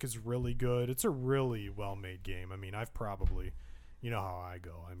music is really good. It's a really well-made game. I mean, I've probably, you know how I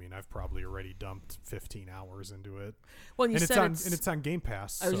go. I mean, I've probably already dumped 15 hours into it. Well, and it's on Game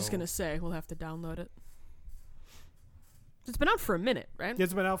Pass. I was just going to say, we'll have to download it. It's been out for a minute, right? Yeah,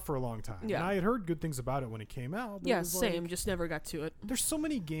 it's been out for a long time. Yeah. And I had heard good things about it when it came out. Yeah, same. Just never got to it. There's so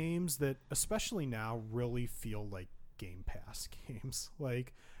many games that, especially now, really feel like Game Pass games.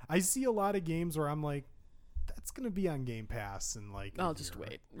 Like, I see a lot of games where I'm like, that's going to be on Game Pass in like I'll just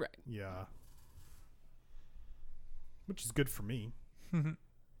wait. Right. Yeah. Which is good for me.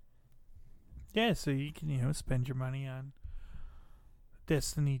 Yeah, so you can, spend your money on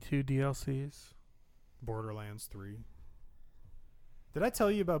Destiny 2 DLCs. Borderlands 3. Did I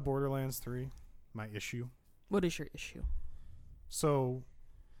tell you about Borderlands 3? My issue? What is your issue? So,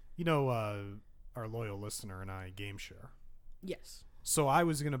 our loyal listener and I game share. Yes. So I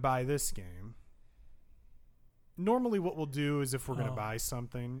was going to buy this game. Normally what we'll do is if we're going to buy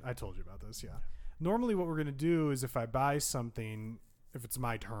something, I told you about this, yeah. Normally what we're going to do is if I buy something, if it's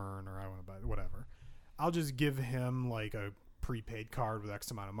my turn or I want to buy whatever, I'll just give him like a prepaid card with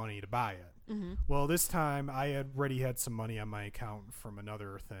X amount of money to buy it. Mm-hmm. Well, this time I had already had some money on my account from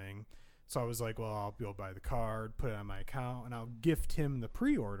another thing. So I was like, well, I'll go buy the card, put it on my account, and I'll gift him the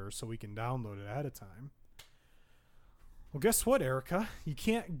pre-order so we can download it ahead of time. Well, guess what, Erica? You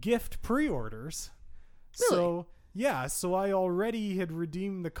can't gift pre-orders. Really? So, yeah, so I already had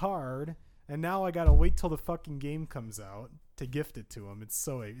redeemed the card, and now I gotta wait till the fucking game comes out to gift it to him. It's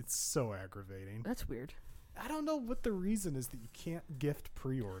so aggravating. That's weird. I don't know what the reason is that you can't gift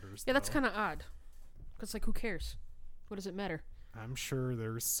pre-orders. Yeah, that's though. kind of odd. Because, like, who cares? What does it matter? I'm sure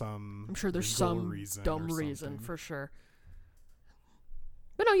there's some. legal some reason dumb or reason something. for sure.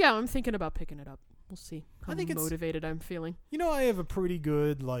 But no, yeah, I'm thinking about picking it up. We'll see how I think it's- motivated I'm feeling. You know, I have a pretty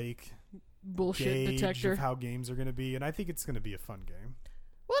good Bullshit gauge detector. of how games are going to be, and I think it's going to be a fun game.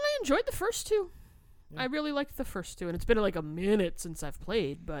 Well, and I enjoyed the first two. Yeah. I really liked the first two, and it's been like a minute since I've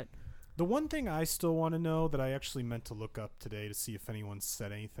played, but The one thing I still want to know that I actually meant to look up today to see if anyone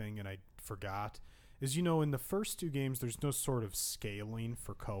said anything and I forgot is, in the first two games, there's no sort of scaling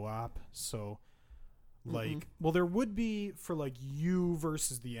for co-op. So, well, there would be for, you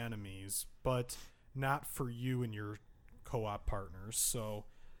versus the enemies, but not for you and your co-op partners. So,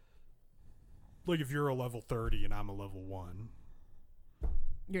 if you're a level 30 and I'm a level 1,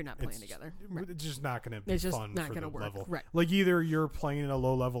 you're not playing together. Right. it's just not going to be It's just fun not for gonna the work. level. Right. Either you're playing in a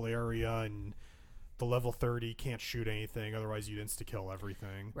low-level area and the level 30 can't shoot anything, otherwise you'd insta-kill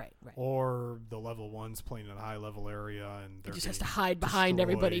everything. Right. Or the level 1's playing in a high-level area and It they're just has to getting hide behind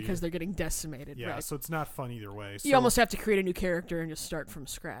everybody destroyed. because they're getting decimated. Yeah, right. so it's not fun either way. You almost have to create a new character and just start from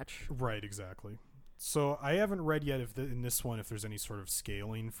scratch. Right, exactly. So I haven't read yet in this one if there's any sort of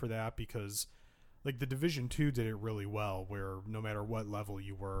scaling for that, because the Division 2 did it really well, where no matter what level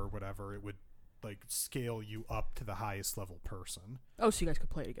you were or whatever, it would scale you up to the highest level person. Oh, so you guys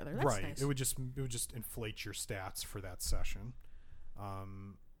could play together. That's right. nice. It would just inflate your stats for that session.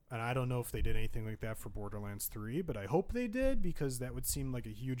 And I don't know if they did anything like that for Borderlands 3, but I hope they did, because that would seem like a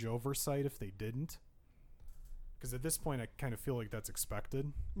huge oversight if they didn't. Because at this point, I kind of feel like that's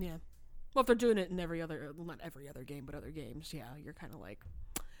expected. Yeah. Well, if they're doing it in every other, well, not every other game, but other games, yeah, you're kind of like,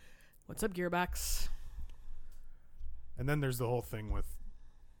 what's up, Gearbox? And then there's the whole thing with,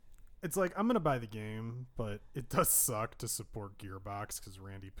 it's I'm going to buy the game, but it does suck to support Gearbox because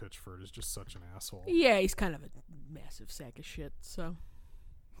Randy Pitchford is just such an asshole. Yeah, he's kind of a massive sack of shit, so.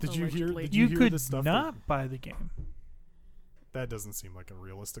 Did you hear? Allegedly. Did You hear could the stuff not buy the game. That doesn't seem like a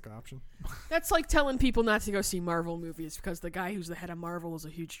realistic option. That's like telling people not to go see Marvel movies because the guy who's the head of Marvel is a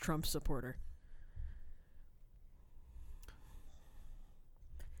huge Trump supporter.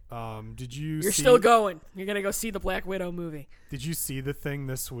 Did you? You're see, still going. You're going to go see the Black Widow movie. Did you see the thing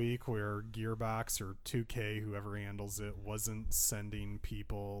this week where Gearbox or 2K, whoever handles it, wasn't sending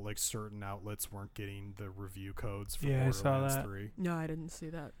people, certain outlets weren't getting the review codes for Yeah, I Borderlands saw that. 3? No, I didn't see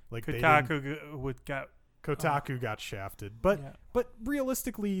that. They didn't- Kotaku Kotaku got shafted, but yeah. but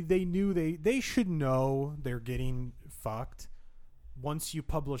realistically, they knew they should know they're getting fucked once you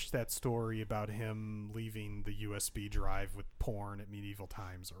publish that story about him leaving the USB drive with porn at medieval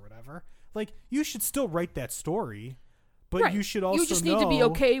times or whatever. You should still write that story, but Right. you should also You just need to be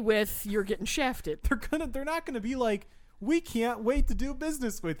okay with you're getting shafted. They're not gonna be like, we can't wait to do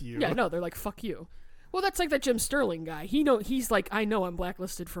business with you. Yeah, no, they're like, fuck you. Well, that's like that Jim Sterling guy. He's like, I know I'm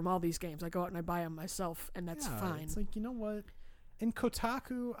blacklisted from all these games. I go out and I buy them myself, and that's Yeah, fine. It's you know what? In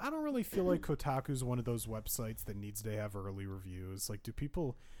Kotaku, I don't really feel like Kotaku's one of those websites that needs to have early reviews. Do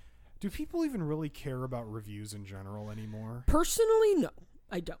people even really care about reviews in general anymore? Personally, no,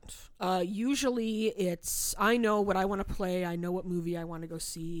 I don't. Usually it's, I know what I want to play. I know what movie I want to go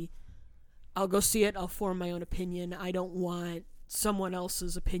see. I'll go see it. I'll form my own opinion. I don't want someone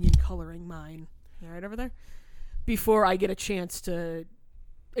else's opinion coloring mine. All right, over there? Before I get a chance to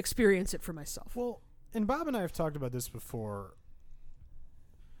experience it for myself. Well, and Bob and I have talked about this before.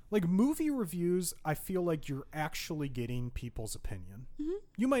 Movie reviews, I feel like you're actually getting people's opinion. Mm-hmm.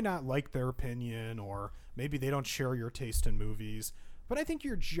 You might not like their opinion, or maybe they don't share your taste in movies, but I think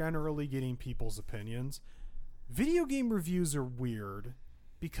you're generally getting people's opinions. Video game reviews are weird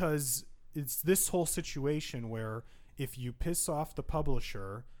because it's this whole situation where if you piss off the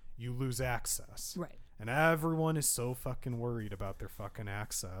publisher, you lose access. Right. And everyone is so fucking worried about their fucking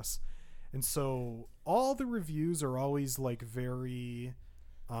access. And so all the reviews are always very...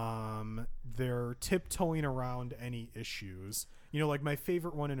 they're tiptoeing around any issues. My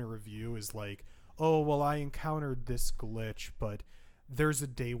favorite one in a review is oh, well, I encountered this glitch, but there's a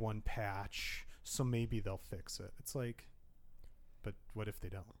day one patch, so maybe they'll fix it. It's but what if they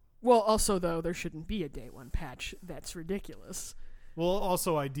don't? Well, also, though, there shouldn't be a day one patch. That's ridiculous. Well,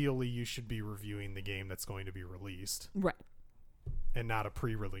 also, ideally, you should be reviewing the game that's going to be released. Right. And not a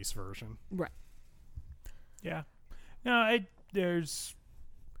pre-release version. Right. Yeah. No, there's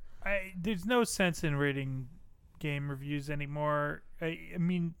no sense in rating game reviews anymore. I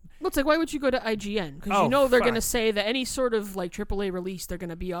mean... Well, it's why would you go to IGN? Because they're going to say that any sort of, AAA release, they're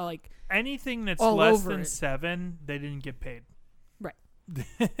going to be all anything that's all less over than it. 7, they didn't get paid. Right.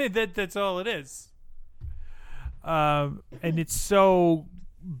 That's all it is. And it's so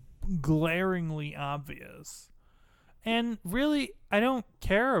glaringly obvious. And really, I don't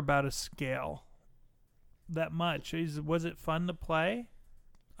care about a scale that much. Was it fun to play?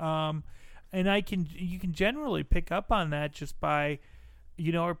 And you can generally pick up on that just by,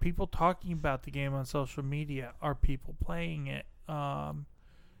 are people talking about the game on social media? Are people playing it?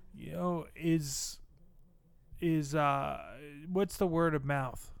 What's the word of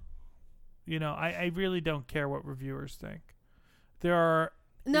mouth? I really don't care what reviewers think. There are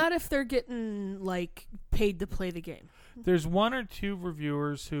not if they're getting like paid to play the game. There's one or two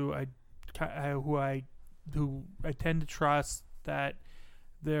reviewers who I tend to trust that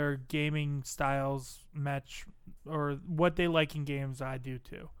their gaming styles match, or what they like in games I do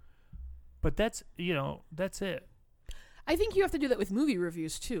too. But that's it. I think you have to do that with movie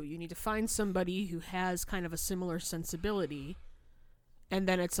reviews too. You need to find somebody who has kind of a similar sensibility, and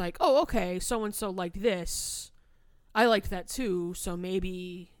then it's like, oh, okay, so and so liked this. I liked that too, so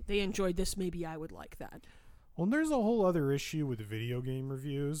maybe they enjoyed this. Maybe I would like that. Well, and there's a whole other issue with video game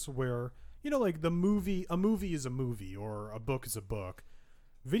reviews where, like a movie is a movie or a book is a book.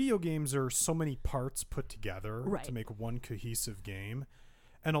 Video games are so many parts put together to make one cohesive game.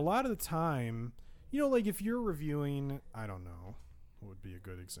 And a lot of the time, like if you're reviewing, I don't know, what would be a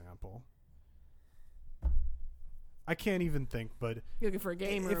good example? I can't even think, but you're looking for a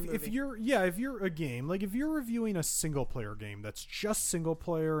game or a movie. If you're a game, like if you're reviewing a single player game that's just single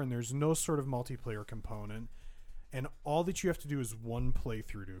player and there's no sort of multiplayer component, and all that you have to do is one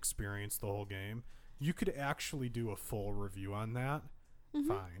playthrough to experience the whole game, you could actually do a full review on that. Mm-hmm.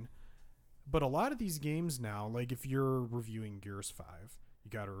 Fine. But a lot of these games now, like if you're reviewing Gears 5,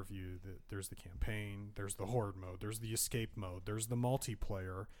 you got to review there's the campaign, there's the horde mode, there's the escape mode, there's the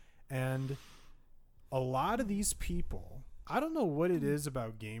multiplayer, and a lot of these people, I don't know what it is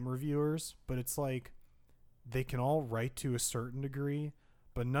about game reviewers, but it's like they can all write to a certain degree,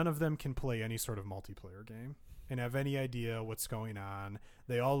 but none of them can play any sort of multiplayer game and have any idea what's going on.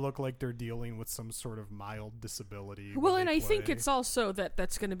 They all look like they're dealing with some sort of mild disability. Well, and I think it's also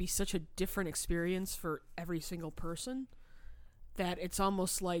that's going to be such a different experience for every single person that it's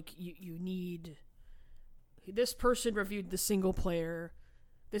almost like you need... This person reviewed the single player.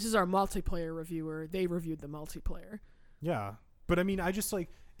 This is our multiplayer reviewer. They reviewed the multiplayer. Yeah. But I mean, I just like...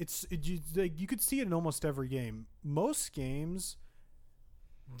 you could see it in almost every game. Most games,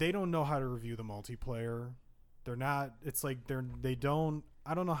 they don't know how to review the multiplayer. They're not, it's like they don't,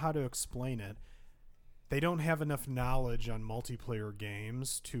 I don't know how to explain it. They don't have enough knowledge on multiplayer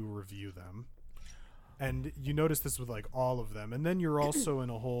games to review them. And you notice this with like all of them. And then you're also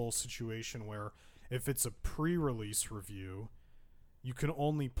in a whole situation where if it's a pre-release review, you can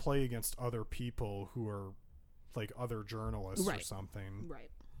only play against other people who are like other journalists or something.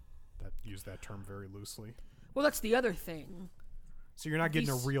 Right. That use that term very loosely. Well, that's the other thing. So you're not getting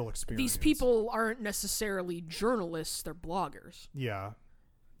a real experience. These people aren't necessarily journalists; they're bloggers. Yeah,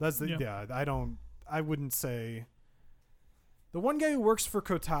 that's the I wouldn't say. The one guy who works for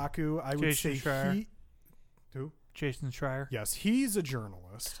Kotaku, I would say Schreier. Who? Jason Schreier. Yes, he's a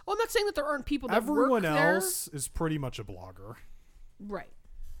journalist. Well, I'm not saying that there aren't people that Everyone work there. else is pretty much a blogger. Right.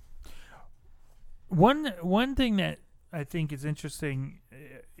 One thing that I think is interesting,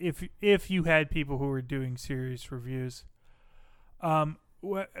 if you had people who were doing serious reviews.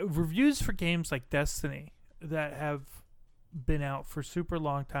 Reviews for games like Destiny that have been out for super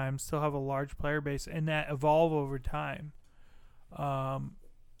long time still have a large player base and that evolve over time.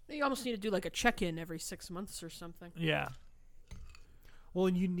 You almost need to do like a check-in every 6 months or something. Yeah. Well,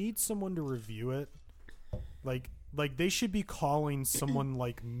 and you need someone to review it. Like they should be calling someone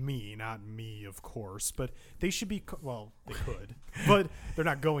like me, not me, of course, but they should be, they could, but they're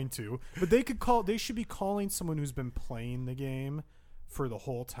not going to, but they should be calling someone who's been playing the game for the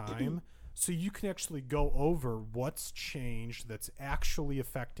whole time. So you can actually go over what's changed that's actually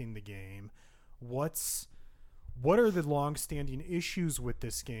affecting the game. What are the long-standing issues with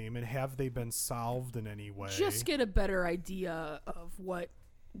this game, and have they been solved in any way? Just get a better idea of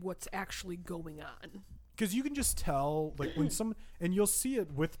what's actually going on. Because you can just tell, like, when and you'll see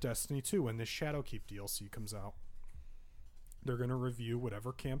it with Destiny 2 when the Shadowkeep DLC comes out. They're going to review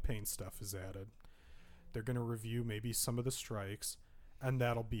whatever campaign stuff is added. They're going to review maybe some of the strikes, and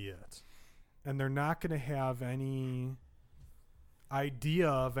that'll be it. And they're not going to have any idea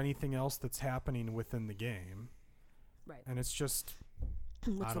of anything else that's happening within the game. Right. And it's just,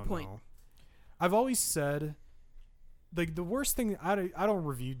 what's the point? I've always said, like, the worst thing, I don't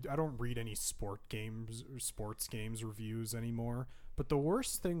read any sports games reviews anymore, But the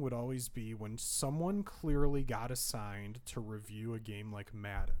worst thing would always be when someone clearly got assigned to review a game like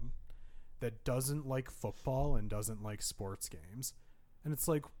Madden that doesn't like football and doesn't like sports games. And it's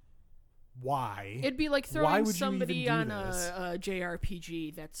like, why? It'd be like Why throwing would you somebody even do on this? a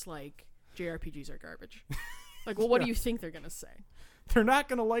JRPG that's like, JRPGs are garbage. Like, well, what do you think they're going to say? They're not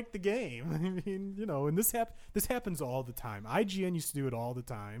going to like the game. I mean, you know, and this happens all the time. IGN used to do it all the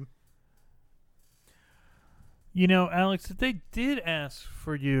time. You know, Alex, if they did ask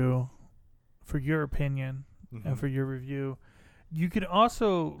for your opinion and for your review, you could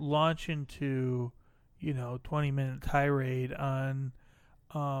also launch into, 20-minute tirade on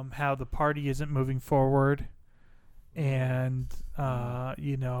how the party isn't moving forward, and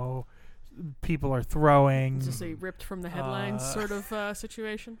people are throwing. Is this a ripped from the headlines sort of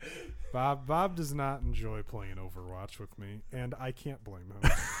situation? Bob does not enjoy playing Overwatch with me, and I can't blame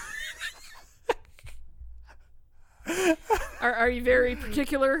him. Are you very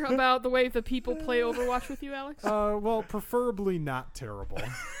particular about the way the people play Overwatch with you, Alex? Well, preferably not terrible.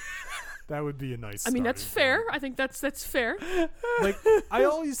 That would be a nice. I mean, that's starting fair. point. I think that's fair. Like I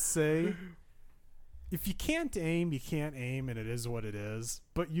always say, if you can't aim, you can't aim, and it is what it is.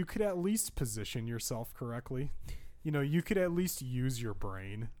 But you could at least position yourself correctly. You could at least use your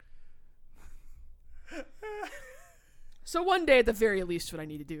brain. So one day, at the very least, what I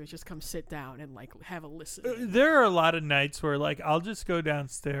need to do is just come sit down and like have a listen. There are a lot of nights where I'll just go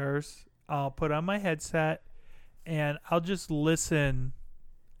downstairs, I'll put on my headset, and I'll just listen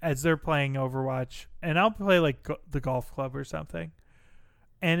as they're playing Overwatch, and I'll play the golf club or something,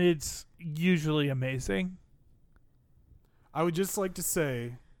 and it's usually amazing. I would just like to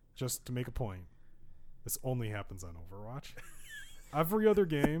say, just to make a point, this only happens on Overwatch. Every other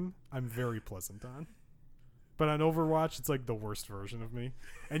game, I'm very pleasant on. But on Overwatch, it's like the worst version of me.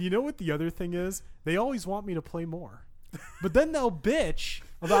 And you know what the other thing is? They always want me to play more. But then they'll bitch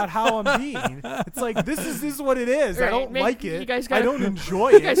about how I'm being. It's like, this is what it is. Right, I don't like you it. guys I gotta- don't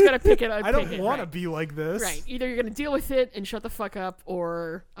enjoy You it. guys gotta pick it up. I don't want to be like this. Right. Either you're gonna deal with it and shut the fuck up,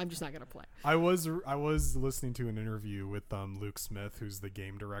 or I'm just not gonna play. I was listening to an interview with Luke Smith, who's the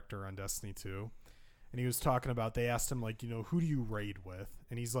game director on Destiny 2. And he was talking about, they asked him, who do you raid with?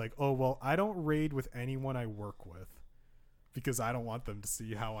 And he's like, oh, well, I don't raid with anyone I work with because I don't want them to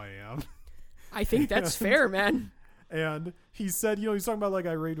see how I am. I think that's fair, man. And he said, he's talking about,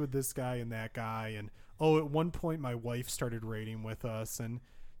 I raid with this guy and that guy. And, at one point, my wife started raiding with us. And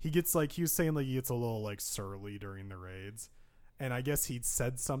he gets, he was saying, he gets a little, surly during the raids. And I guess he'd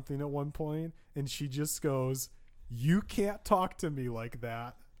said something at one point, and she just goes, you can't talk to me like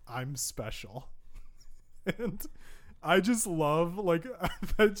that. I'm special. And I just love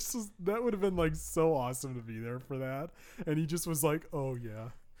that would have been so awesome to be there for that. And he just was like, oh yeah,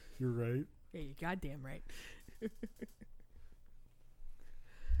 you're right. Yeah, you're goddamn right.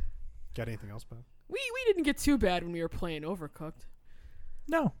 Got anything else, Bob? We didn't get too bad when we were playing Overcooked.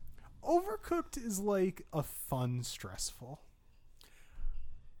 No. Overcooked is a fun stressful.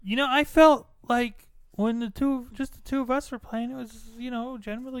 I felt like when the two of us were playing, it was,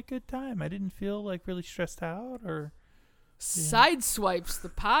 generally a good time. I didn't feel really stressed out or. Sideswipes the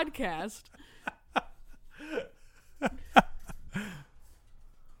podcast.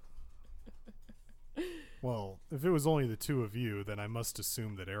 Well, if it was only the two of you, then I must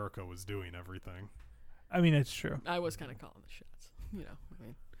assume that Erica was doing everything. I mean, it's true. I was kind of calling the shots.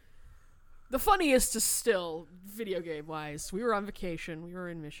 The funniest is still, video game wise, we were on vacation. We were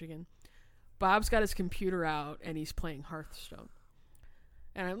in Michigan. Bob's got his computer out, and he's playing Hearthstone.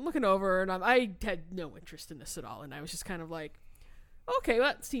 And I'm looking over, and I had no interest in this at all. And I was just kind of like, okay, well,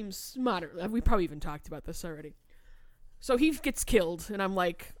 that seems moderate. We probably even talked about this already. So he gets killed, and I'm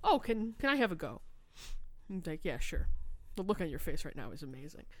like, oh, can I have a go? He's like, yeah, sure. The look on your face right now is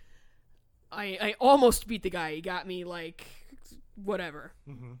amazing. I almost beat the guy. He got me, whatever.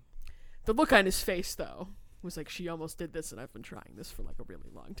 Mm-hmm. The look on his face, though, was like, she almost did this, and I've been trying this for, a really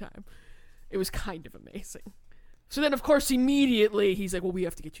long time. It was kind of amazing. So then, of course, immediately he's like, well, we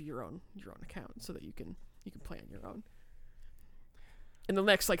have to get you your own account so that you can play on your own. And the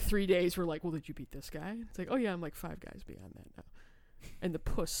next 3 days we're like, well, did you beat this guy? It's like, oh yeah, I'm 5 guys beyond that now. And the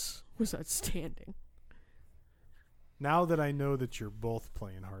puss was outstanding. Now that I know that you're both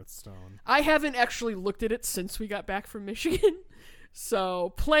playing Hearthstone. I haven't actually looked at it since we got back from Michigan.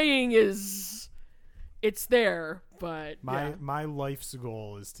 So playing it's there, but my life's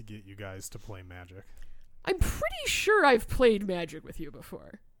goal is to get you guys to play Magic. I'm pretty sure I've played Magic with you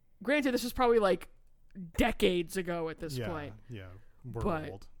before. Granted, this was probably decades ago at this point. Yeah, we're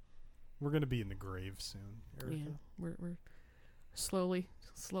old. We're gonna be in the grave soon, Erica. Yeah, we're slowly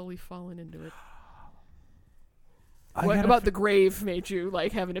falling into it. What about the grave made you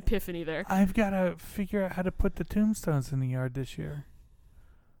like have an epiphany there? I've got to figure out how to put the tombstones in the yard this year.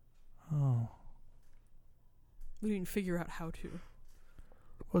 Oh. We didn't figure out how to.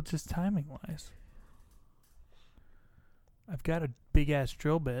 Well, just timing wise. I've got a big ass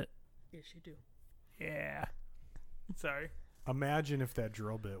drill bit. Yes, you do. Yeah. Sorry. Imagine if that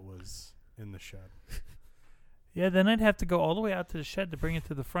drill bit was in the shed. Yeah, then I'd have to go all the way out to the shed to bring it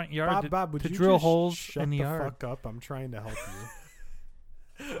to the front yard Bob, would to you drill just holes shut in the the yard. fuck up? I'm trying to help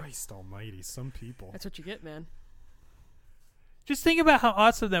you. Christ almighty, some people. That's what you get, man. Just think about how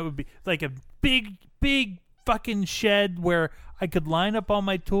awesome that would be. Like a big, big fucking shed where I could line up all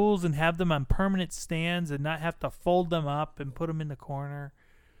my tools and have them on permanent stands and not have to fold them up and put them in the corner.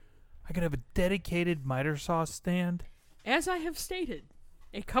 I could have a dedicated miter saw stand. As I have stated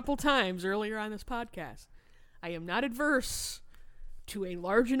a couple times earlier on this podcast, I am not adverse to a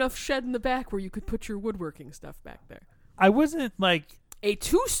large enough shed in the back where you could put your woodworking stuff back there. I wasn't like... A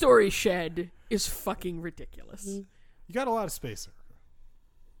 2-story shed is fucking ridiculous. You got a lot of space,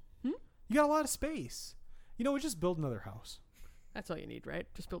 Erica. You got a lot of space. You know, we just build another house. That's all you need, right?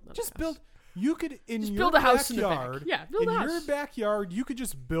 Just build another Just house. build. You could in Just your build a house backyard. in the back. Yeah, build a in your house. backyard, you could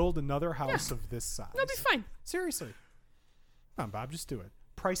just build another house of this size. That'll be fine. Seriously. Come on, Bob, just do it.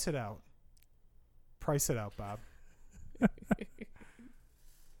 Price it out. Price it out, Bob.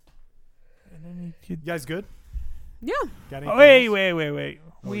 You guys good? Yeah. Got Oh, anything wait.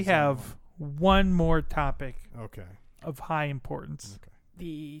 else? We is there have one more topic Okay. of high importance. Okay.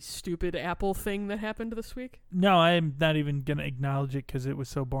 The stupid Apple thing that happened this week? No, I'm not even going to acknowledge it because it was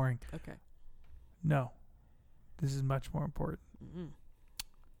so boring. Okay. No. This is much more important. Mm-hmm.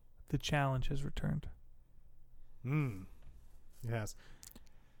 The challenge has returned. Yes.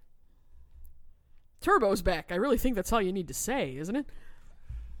 Turbo's back. I really think that's all you need to say, isn't it?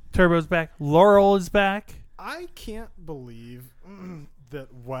 Turbo's back. Laurel is back. I can't believe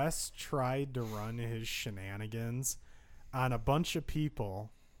that Wes tried to run his shenanigans on a bunch of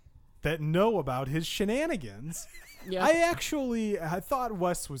people that know about his shenanigans. Yeah. I thought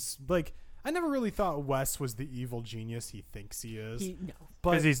Wes was like, I never really thought Wes was the evil genius he thinks he is. No.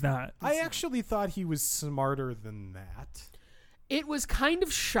 But Because he's not. I actually thought he was smarter than that. It was kind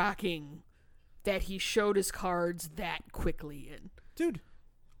of shocking that he showed his cards that quickly in. Dude,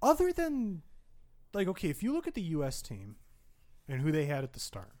 other than, like, okay, if you look at the U.S. team and who they had at the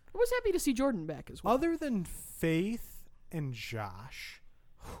start, I was happy to see Jordan back as well. other than Faith and Josh,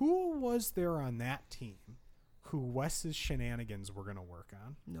 who was there on that team who Wes's shenanigans were going to work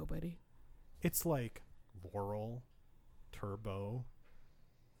on? Nobody. It's like Laurel, Turbo,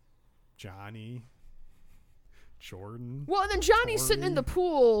 Johnny, Jordan. Well, and then Johnny's Tori. sitting in the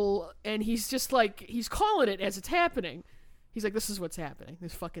pool, and he's just like, he's calling it as it's happening. He's like, this is what's happening.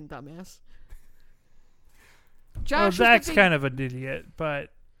 This fucking dumbass. Well, Josh Zach's kind of an idiot, but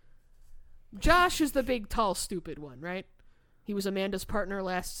Josh is the big, tall, stupid one, right? He was Amanda's partner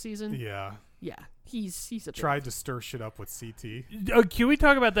last season. Yeah. Yeah, he's a Tried to stir shit up with CT. can we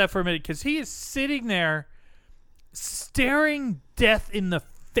talk about that for a minute? Because he is sitting there staring death in the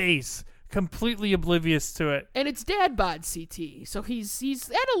face, completely oblivious to it. And it's dad bod CT, so he's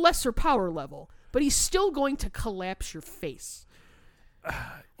at a lesser power level, but he's still going to collapse your face. Well,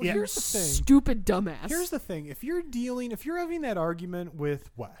 Yeah. here's the thing. Stupid dumbass. Here's the thing. If you're having that argument with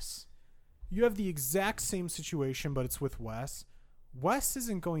Wes, you have the exact same situation, but it's with Wes. Wes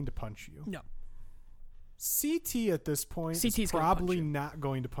isn't going to punch you. No. CT at this point CT's is gonna punch probably you. not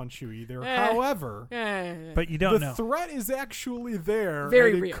going to punch you either. Eh. However, But you don't the know. threat is actually there.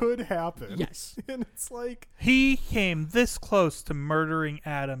 Very and it real. could happen. Yes. And it's like, He came this close to murdering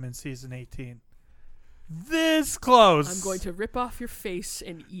Adam in season 18. This close. I'm going to rip off your face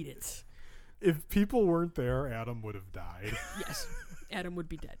and eat it. if people weren't there, Adam would have died. Yes. Adam would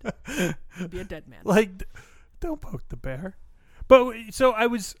be dead. He'd be a dead man. Like, don't poke the bear. But so I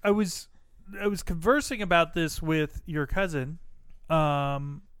was conversing about this with your cousin, via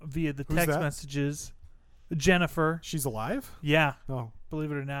the Who's text that? messages. Jennifer. She's alive? Yeah, Oh.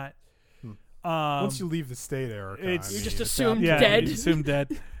 believe it or not. Once you leave the state, Erica, it's- I You mean, just at that assumed point- Yeah, dead. you assumed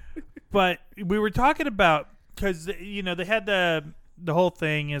dead. But we were talking about, because they had the whole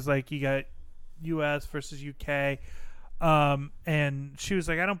thing is like you got U.S. versus U.K. And she was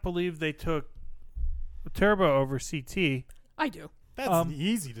like, I don't believe they took Turbo over CT. I do. That's an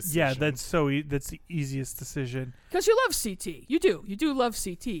easy decision. Yeah, that's the easiest decision. Because you love CT. You do. You do love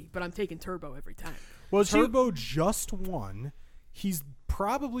CT, but I'm taking Turbo every time. Well, Turbo just won. He's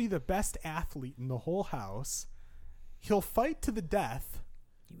probably the best athlete in the whole house. He'll fight to the death.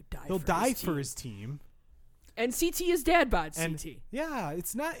 He would die. He'll for die his for team. his team. And CT is dad bod And CT. yeah,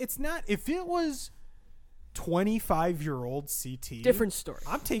 it's not. If it was, 25-year-old CT. Different story.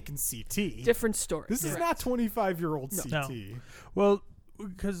 I'm taking CT. Different story. This is Correct. not 25-year-old No. CT. No. Well,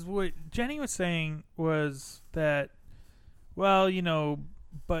 because what Jenny was saying was that, well,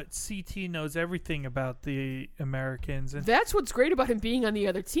 but CT knows everything about the Americans. And That's what's great about him being on the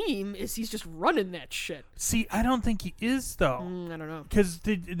other team is he's just running that shit. see, I don't think he is though, I don't know. because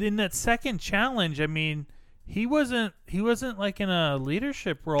in that second challenge, I mean, he wasn't like in a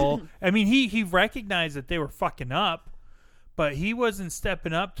leadership role. I mean, he recognized that they were fucking up, but he wasn't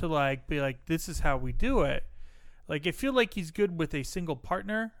stepping up to like be like, this is how we do it. Like, I feel like he's good with a single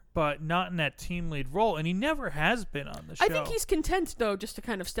partner, but not in that team lead role, and he never has been on the show. I think he's content though, just to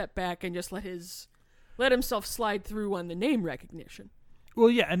kind of step back and just let himself slide through on the name recognition. Well,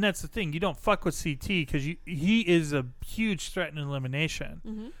 yeah, and that's the thing. You don't fuck with CT because he is a huge threat in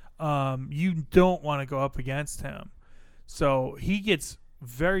elimination. You don't want to go up against him. So he gets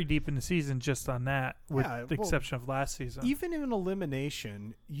very deep in the season just on that, with the exception of last season. Even in an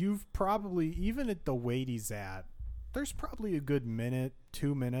elimination, you've probably, even at the weight he's at, there's probably a good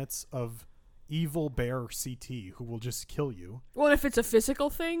 2 minutes of evil bear CT who will just kill you. Well, if it's a physical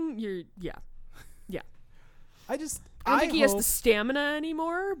thing, yeah. I I don't think he has the stamina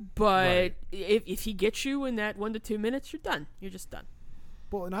anymore, but Right. if he gets you in that 1 to 2 minutes, you're done. You're just done.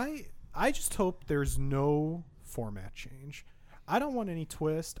 Well, and I just hope there's no format change. I don't want any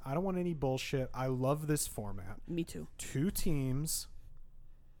twist. I don't want any bullshit. I love this format. Me too. 2 teams,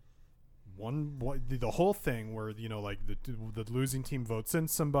 the whole thing where like the losing team votes in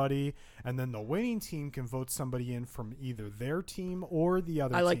somebody, and then the winning team can vote somebody in from either their team or the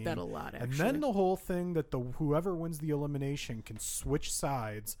other. I like team. that a lot, And actually. then the whole thing that whoever wins the elimination can switch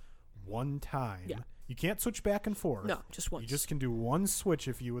sides one time. Yeah. You can't switch back and forth. No, just once. You just can do one switch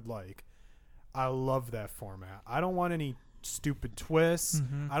if you would like. I love that format. I don't want any stupid twists.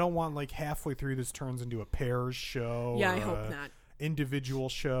 I don't want like halfway through this turns into a pairs show. Yeah, or I hope a not. individual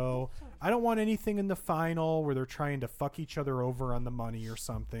show. I don't want anything in the final where they're trying to fuck each other over on the money or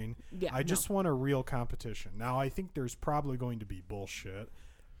something. Yeah, I just want a real competition. Now, I think there's probably going to be bullshit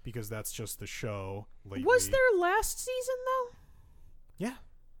because that's just the show lately. Was there last season though? Yeah.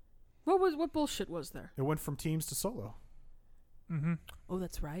 What bullshit was there? It went from teams to solo. Oh,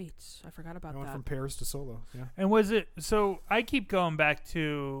 that's right. I forgot about It went that. from pairs to solo. Yeah. And was it so? I keep going back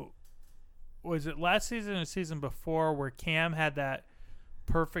to, was it last season or the season before where Cam had that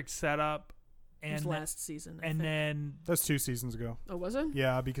perfect setup, It was and last season. I and think. then That's 2 seasons ago. Oh, was it?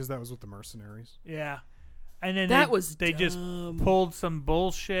 Yeah, because that was with the mercenaries. yeah, and then That was they just dumb. pulled some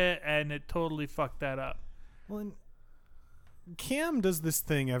bullshit and it totally fucked that up. Well, and Cam does this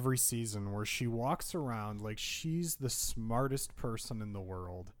thing every season where she walks around like she's the smartest person in the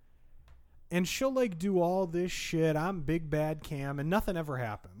world. And she'll like do all this shit. I'm big bad Cam, and nothing ever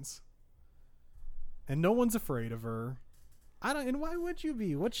happens. And no one's afraid of her. And why would you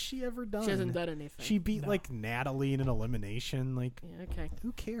be? What's she ever done? She hasn't done anything. She beat like Natalie in an elimination. Like, Yeah, okay.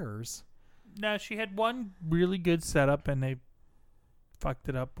 who cares? No, she had one really good setup and they fucked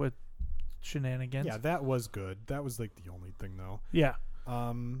it up with shenanigans. Yeah, that was good. That was like the only thing though. Yeah.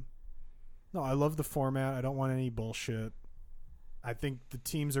 No, I love the format. I don't want any bullshit. I think the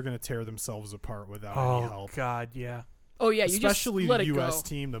teams are going to tear themselves apart without any Oh help. God, yeah. Oh yeah, you Especially just let the it U.S. go.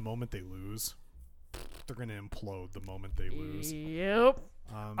 team, the moment they lose, they're going to implode the moment they lose. Yep.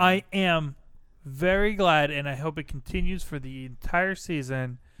 I am very glad, and I hope it continues for the entire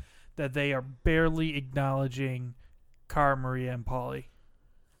season, that they are barely acknowledging Cara Maria and Pauly.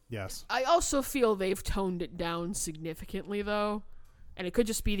 Yes. I also feel they've toned it down significantly though, and it could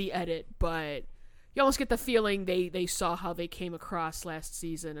just be the edit, but you almost get the feeling they saw how they came across last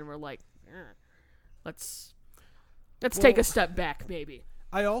season and were like, let's take a step back maybe.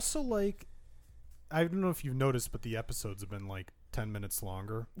 I also like, I don't know if you've noticed, but the episodes have been like 10 minutes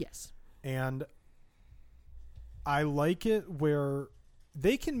longer. Yes. And I like it where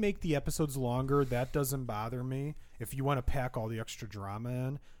they can make the episodes longer. That doesn't bother me. If you want to pack all the extra drama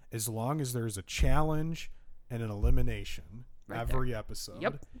in, as long as there's a challenge and an elimination Right every episode.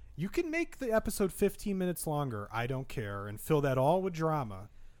 Yep. You can make the episode 15 minutes longer. I don't care. And fill that all with drama.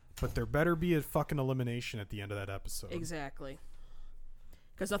 But there better be a fucking elimination at the end of that episode. Exactly.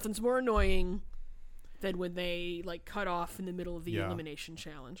 Because nothing's more annoying than when they like cut off in the middle of the Yeah. elimination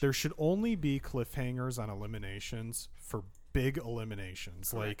challenge. There should only be cliffhangers on eliminations for big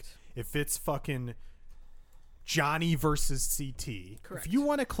eliminations. Like, Correct. if it's fucking Johnny versus CT. Correct. If you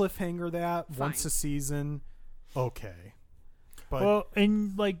want to cliffhanger that once Fine. a season, okay. But Well,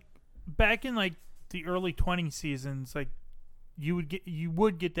 and like back in like the early 20 seasons, like you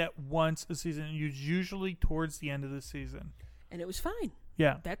would get that once a season, and it was usually towards the end of the season. And it was fine.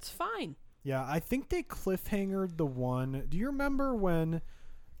 Yeah. That's fine. Yeah, I think they cliffhangered the one. Do you remember when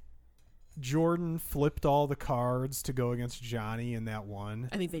Jordan flipped all the cards to go against Johnny in that one?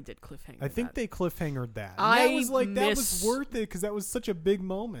 I think they did cliffhanger. I think they cliffhangered that. And I that was like that was miss- worth it because that was such a big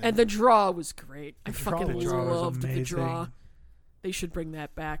moment. And the draw was great. I The draw fucking was- loved the amazing. draw. They should bring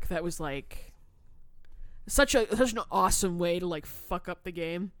that back. That was like such an awesome way to like fuck up the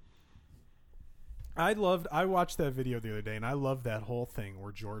game. I watched that video the other day, and I loved that whole thing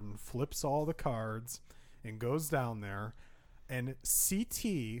where Jordan flips all the cards and goes down there, and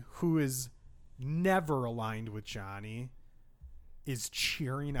CT, who is never aligned with Johnny, is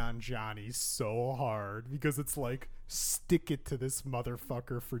cheering on Johnny so hard because it's like, stick it to this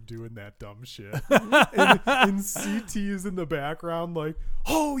motherfucker for doing that dumb shit. and CT is in the background like,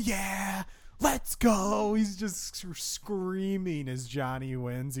 oh yeah, let's go. He's just screaming as Johnny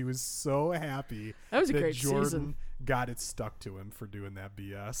wins. He was so happy That was a great Jordan season. got it stuck to him for doing that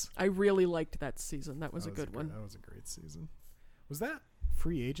BS. I really liked that season. That was a good one. That was a great season. Was that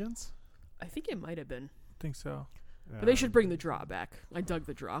Free Agents? I think it might have been. I think so. But they should bring the draw back. I dug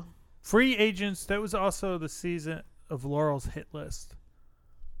the draw. Free Agents, that was also the season of Laurel's hit list.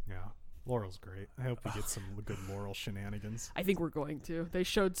 Yeah. Laurel's great. I hope we get some good Laurel shenanigans. I think we're going to. They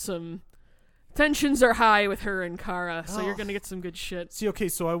showed some tensions are high with her and Kara, so you're Oh. going to get some good shit. See, okay,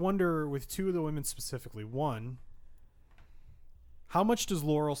 so I wonder with two of the women specifically, one, how much does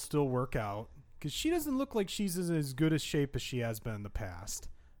Laurel still work out? Because she doesn't look like she's in as good a shape as she has been in the past.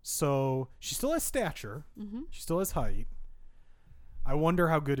 So she still has stature. Mm-hmm. She still has height. I wonder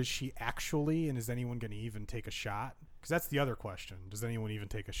how good is she actually, and is anyone going to even take a shot? Because that's the other question. Does anyone even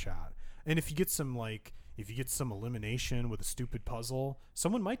take a shot? And if you get some elimination with a stupid puzzle,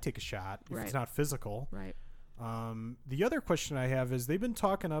 someone might take a shot if Right. it's not physical. Right. The other question I have is they've been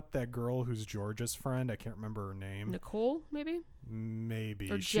talking up that girl who's Georgia's friend. I can't remember her name. Nicole, maybe?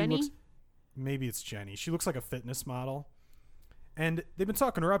 Maybe. Or She Jenny? looks- maybe it's Jenny. She looks like a fitness model. And they've been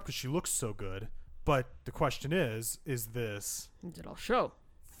talking her up because she looks so good. But the question is this Did all show.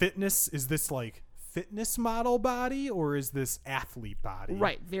 fitness? Is this like fitness model body or is this athlete body?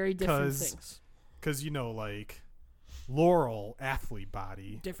 Right. Very different 'Cause- things. Because, like Laurel, athlete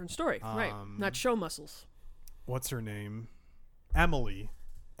body. Different story. Right. Not show muscles. What's her name? Emily,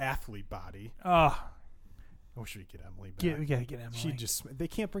 athlete body. Oh, I wish we could get Emily back. we got to get Emily. They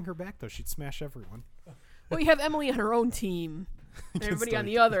can't bring her back though. She'd smash everyone. Well, you have Emily on her own team and Against everybody on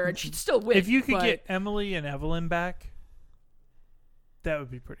the- the other, and she'd still win. If you could but get Emily and Evelyn back, that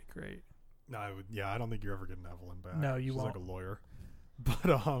would be pretty great. No, I don't think you're ever getting Evelyn back. No, you She's like a won't. lawyer. But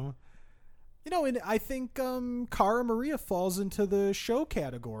and I think Cara Maria falls into the show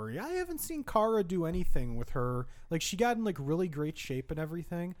category. I haven't seen Cara do anything with her. Like she got in like really great shape and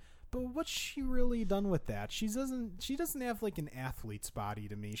everything. But what's she really done with that? She doesn't have like an athlete's body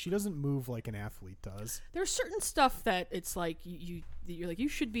to me. She doesn't move like an athlete does. there's certain stuff that it's like you're like you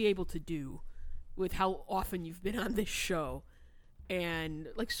should be able to do with how often you've been on this show, and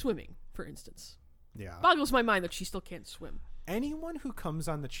like swimming, for instance, Yeah. boggles my mind that she still can't swim. Anyone who comes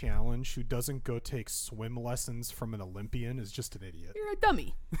on the challenge who doesn't go take swim lessons from an Olympian is just an idiot. You're a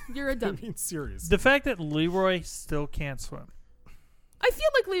dummy. You're a I dummy. mean, serious. The fact that Leroy still can't swim. I feel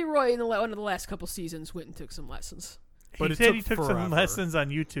like Leroy in one of the last couple seasons went and took some lessons. But He it said took he took forever. some lessons on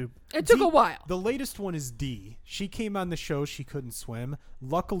YouTube. It took a while. The latest one is D. She came on the show. She couldn't swim.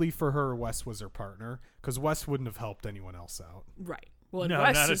 Luckily for her, Wes was her partner because Wes wouldn't have helped anyone else out. Right. Well, and No,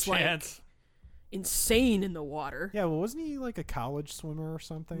 Wes not a is like chance. insane in the water. Yeah, well, wasn't he like a college swimmer or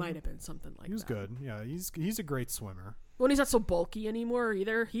something? Might have been something like that. He was good. Yeah, he's a great swimmer. When he's not so bulky anymore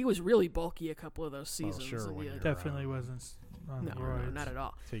either. He was really bulky a couple of those seasons. sure, and when you- you're Definitely wasn't on no, steroids. not at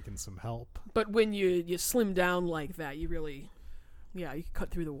all. Taking some help. But when you slim down like that, you really, you can cut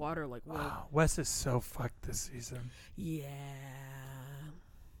through the water like, whoa. Wow, Wes is so fucked this season. Yeah.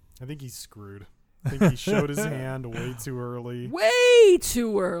 I think he's screwed. I think he showed his hand way too early. Way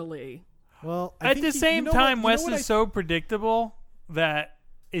too early. Well, I At think the same time, Wes what is so predictable that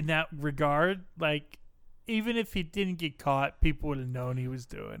in that regard, like, even if he didn't get caught, people would have known he was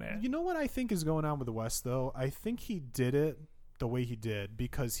doing it. You know what I think is going on with Wes, though? I think he did it the way he did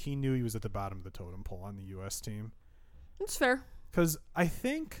because he knew he was at the bottom of the totem pole on the U.S. team. That's fair. Because I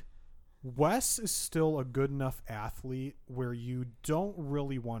think Wes is still a good enough athlete where you don't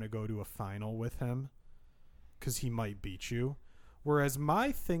really want to go to a final with him because he might beat you. Whereas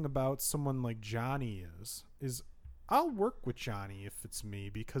my thing about someone like Johnny is I'll work with Johnny if it's me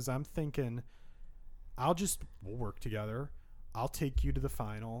because I'm thinking we'll work together. I'll take you to the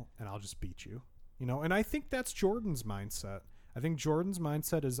final and I'll just beat you. And I think that's Jordan's mindset. I think Jordan's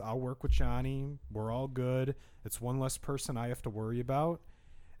mindset is I'll work with Johnny. We're all good. It's one less person I have to worry about.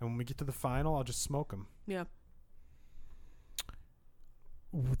 And when we get to the final, I'll just smoke them. Yeah.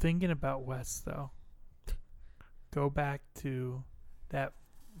 Thinking about Wes, though, go back to that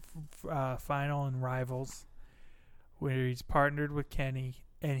final in Rivals where he's partnered with Kenny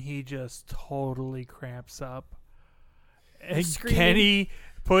and he just totally cramps up. And Screaming. Kenny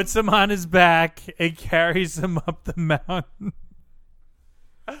puts him on his back and carries him up the mountain.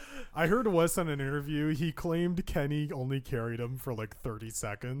 I heard Wes on an interview. He claimed Kenny only carried him for like 30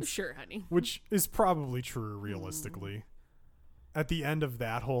 seconds. Sure, honey. Which is probably true realistically. At the end of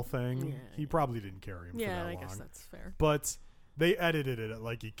that whole thing, he probably didn't carry him for that long. I guess that's fair. But they edited it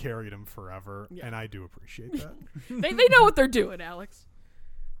like he carried him forever, and I do appreciate that. They know what they're doing, Alex.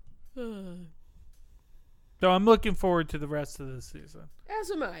 So I'm looking forward to the rest of this season.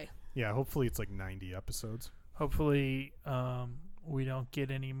 As am I. Yeah, hopefully it's like 90 episodes. Hopefully we don't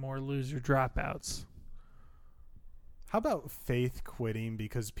get any more loser dropouts. How about Faith quitting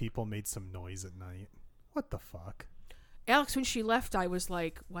because people made some noise at night? What the fuck? Alex, when she left, I was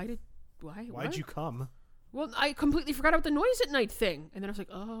like, why'd you come? Well, I completely forgot about the noise at night thing. And then I was like,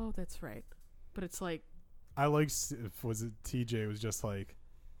 oh, that's right. But it's like... I like, was it TJ was just like,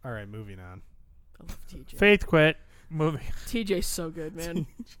 all right, moving on. I love TJ. Faith quit. Moving. TJ's so good, man.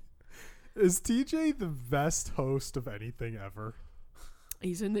 Is TJ the best host of anything ever?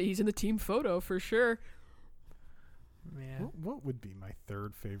 He's in the team photo for sure. Man. What would be my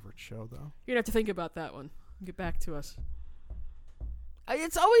third favorite show, though? You're going to have to think about that one. Get back to us.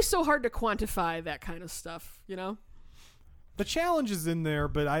 It's always so hard to quantify that kind of stuff, you know? The challenge is in there,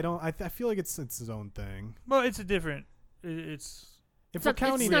 but I feel like it's its own thing. Well, it's a different... It's not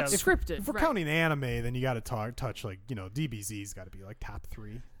scripted. If we're counting anime, then you got to touch like, DBZ's got to be like top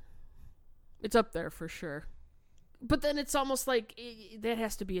 3. It's up there for sure. But then it's almost like that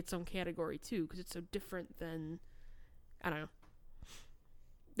has to be its own category too, because it's so different than, I don't know.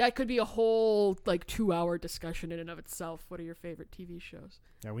 That could be a whole 2-hour discussion in and of itself. What are your favorite TV shows?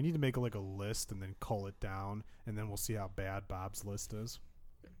 Yeah, we need to make a list and then cull it down, and then we'll see how bad Bob's list is.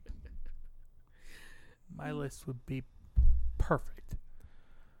 My list would be perfect.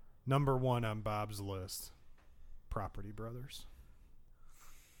 Number 1 on Bob's list, Property Brothers.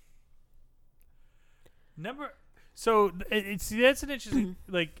 So that's an interesting.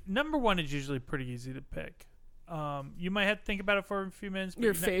 Number 1 is usually pretty easy to pick. You might have to think about it for a few minutes.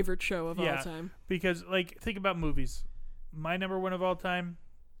 Your favorite show of all time? Because think about movies. My number 1 of all time,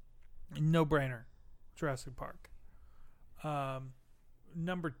 no brainer, Jurassic Park.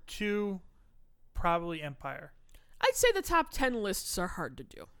 Number 2, probably Empire. I'd say the top 10 lists are hard to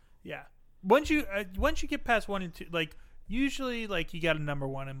do. Yeah. Once you get past 1 and 2, usually you got a number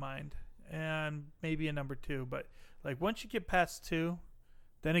 1 in mind and maybe a number 2, but once you get past 2,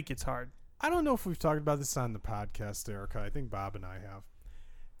 then it gets hard. I don't know if we've talked about this on the podcast, Erica. I think Bob and I have.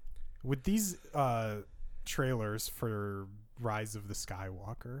 With these trailers for Rise of the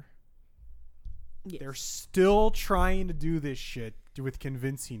Skywalker, they're still trying to do this shit with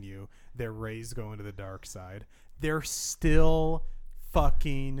convincing you that Rey's going to the dark side. They're still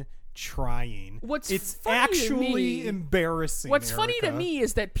fucking trying. It's actually embarrassing. What's Erica. funny to me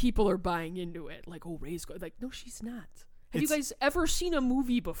is that people are buying into it. Rey's going. No, she's not. Have you guys ever seen a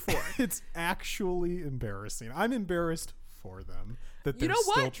movie before? It's actually embarrassing. I'm embarrassed for them that they're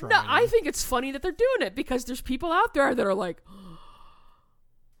still trying. No, I think it's funny that they're doing it because there's people out there that are like,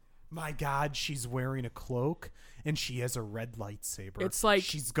 my God, she's wearing a cloak and she has a red lightsaber. It's like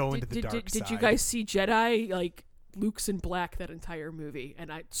she's going to the dark side. Did you guys see Jedi? Luke's in black that entire movie,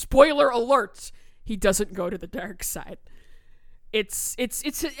 and spoiler alert, he doesn't go to the dark side. It's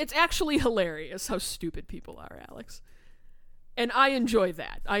actually hilarious how stupid people are, Alex. And I enjoy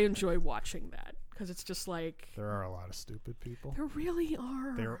that. I enjoy watching that because it's just there are a lot of stupid people. There really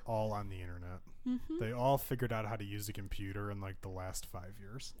are. They're all on the internet. Mm-hmm. They all figured out how to use a computer in the last 5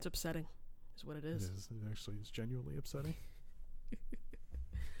 years. It's upsetting, is what it is. It is. It actually is genuinely upsetting.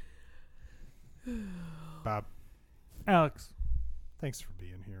 Bob. Alex. Thanks for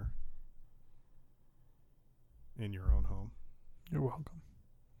being here. In your own home. You're welcome.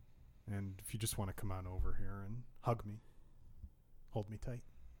 And if you just want to come on over here and hug me, hold me tight.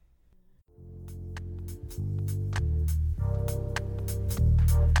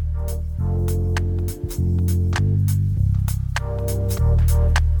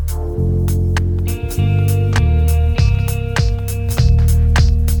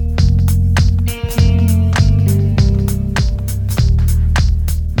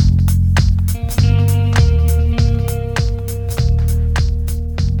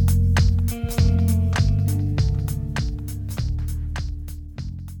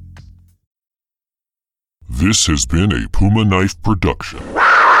 This has been a Puma Knife production.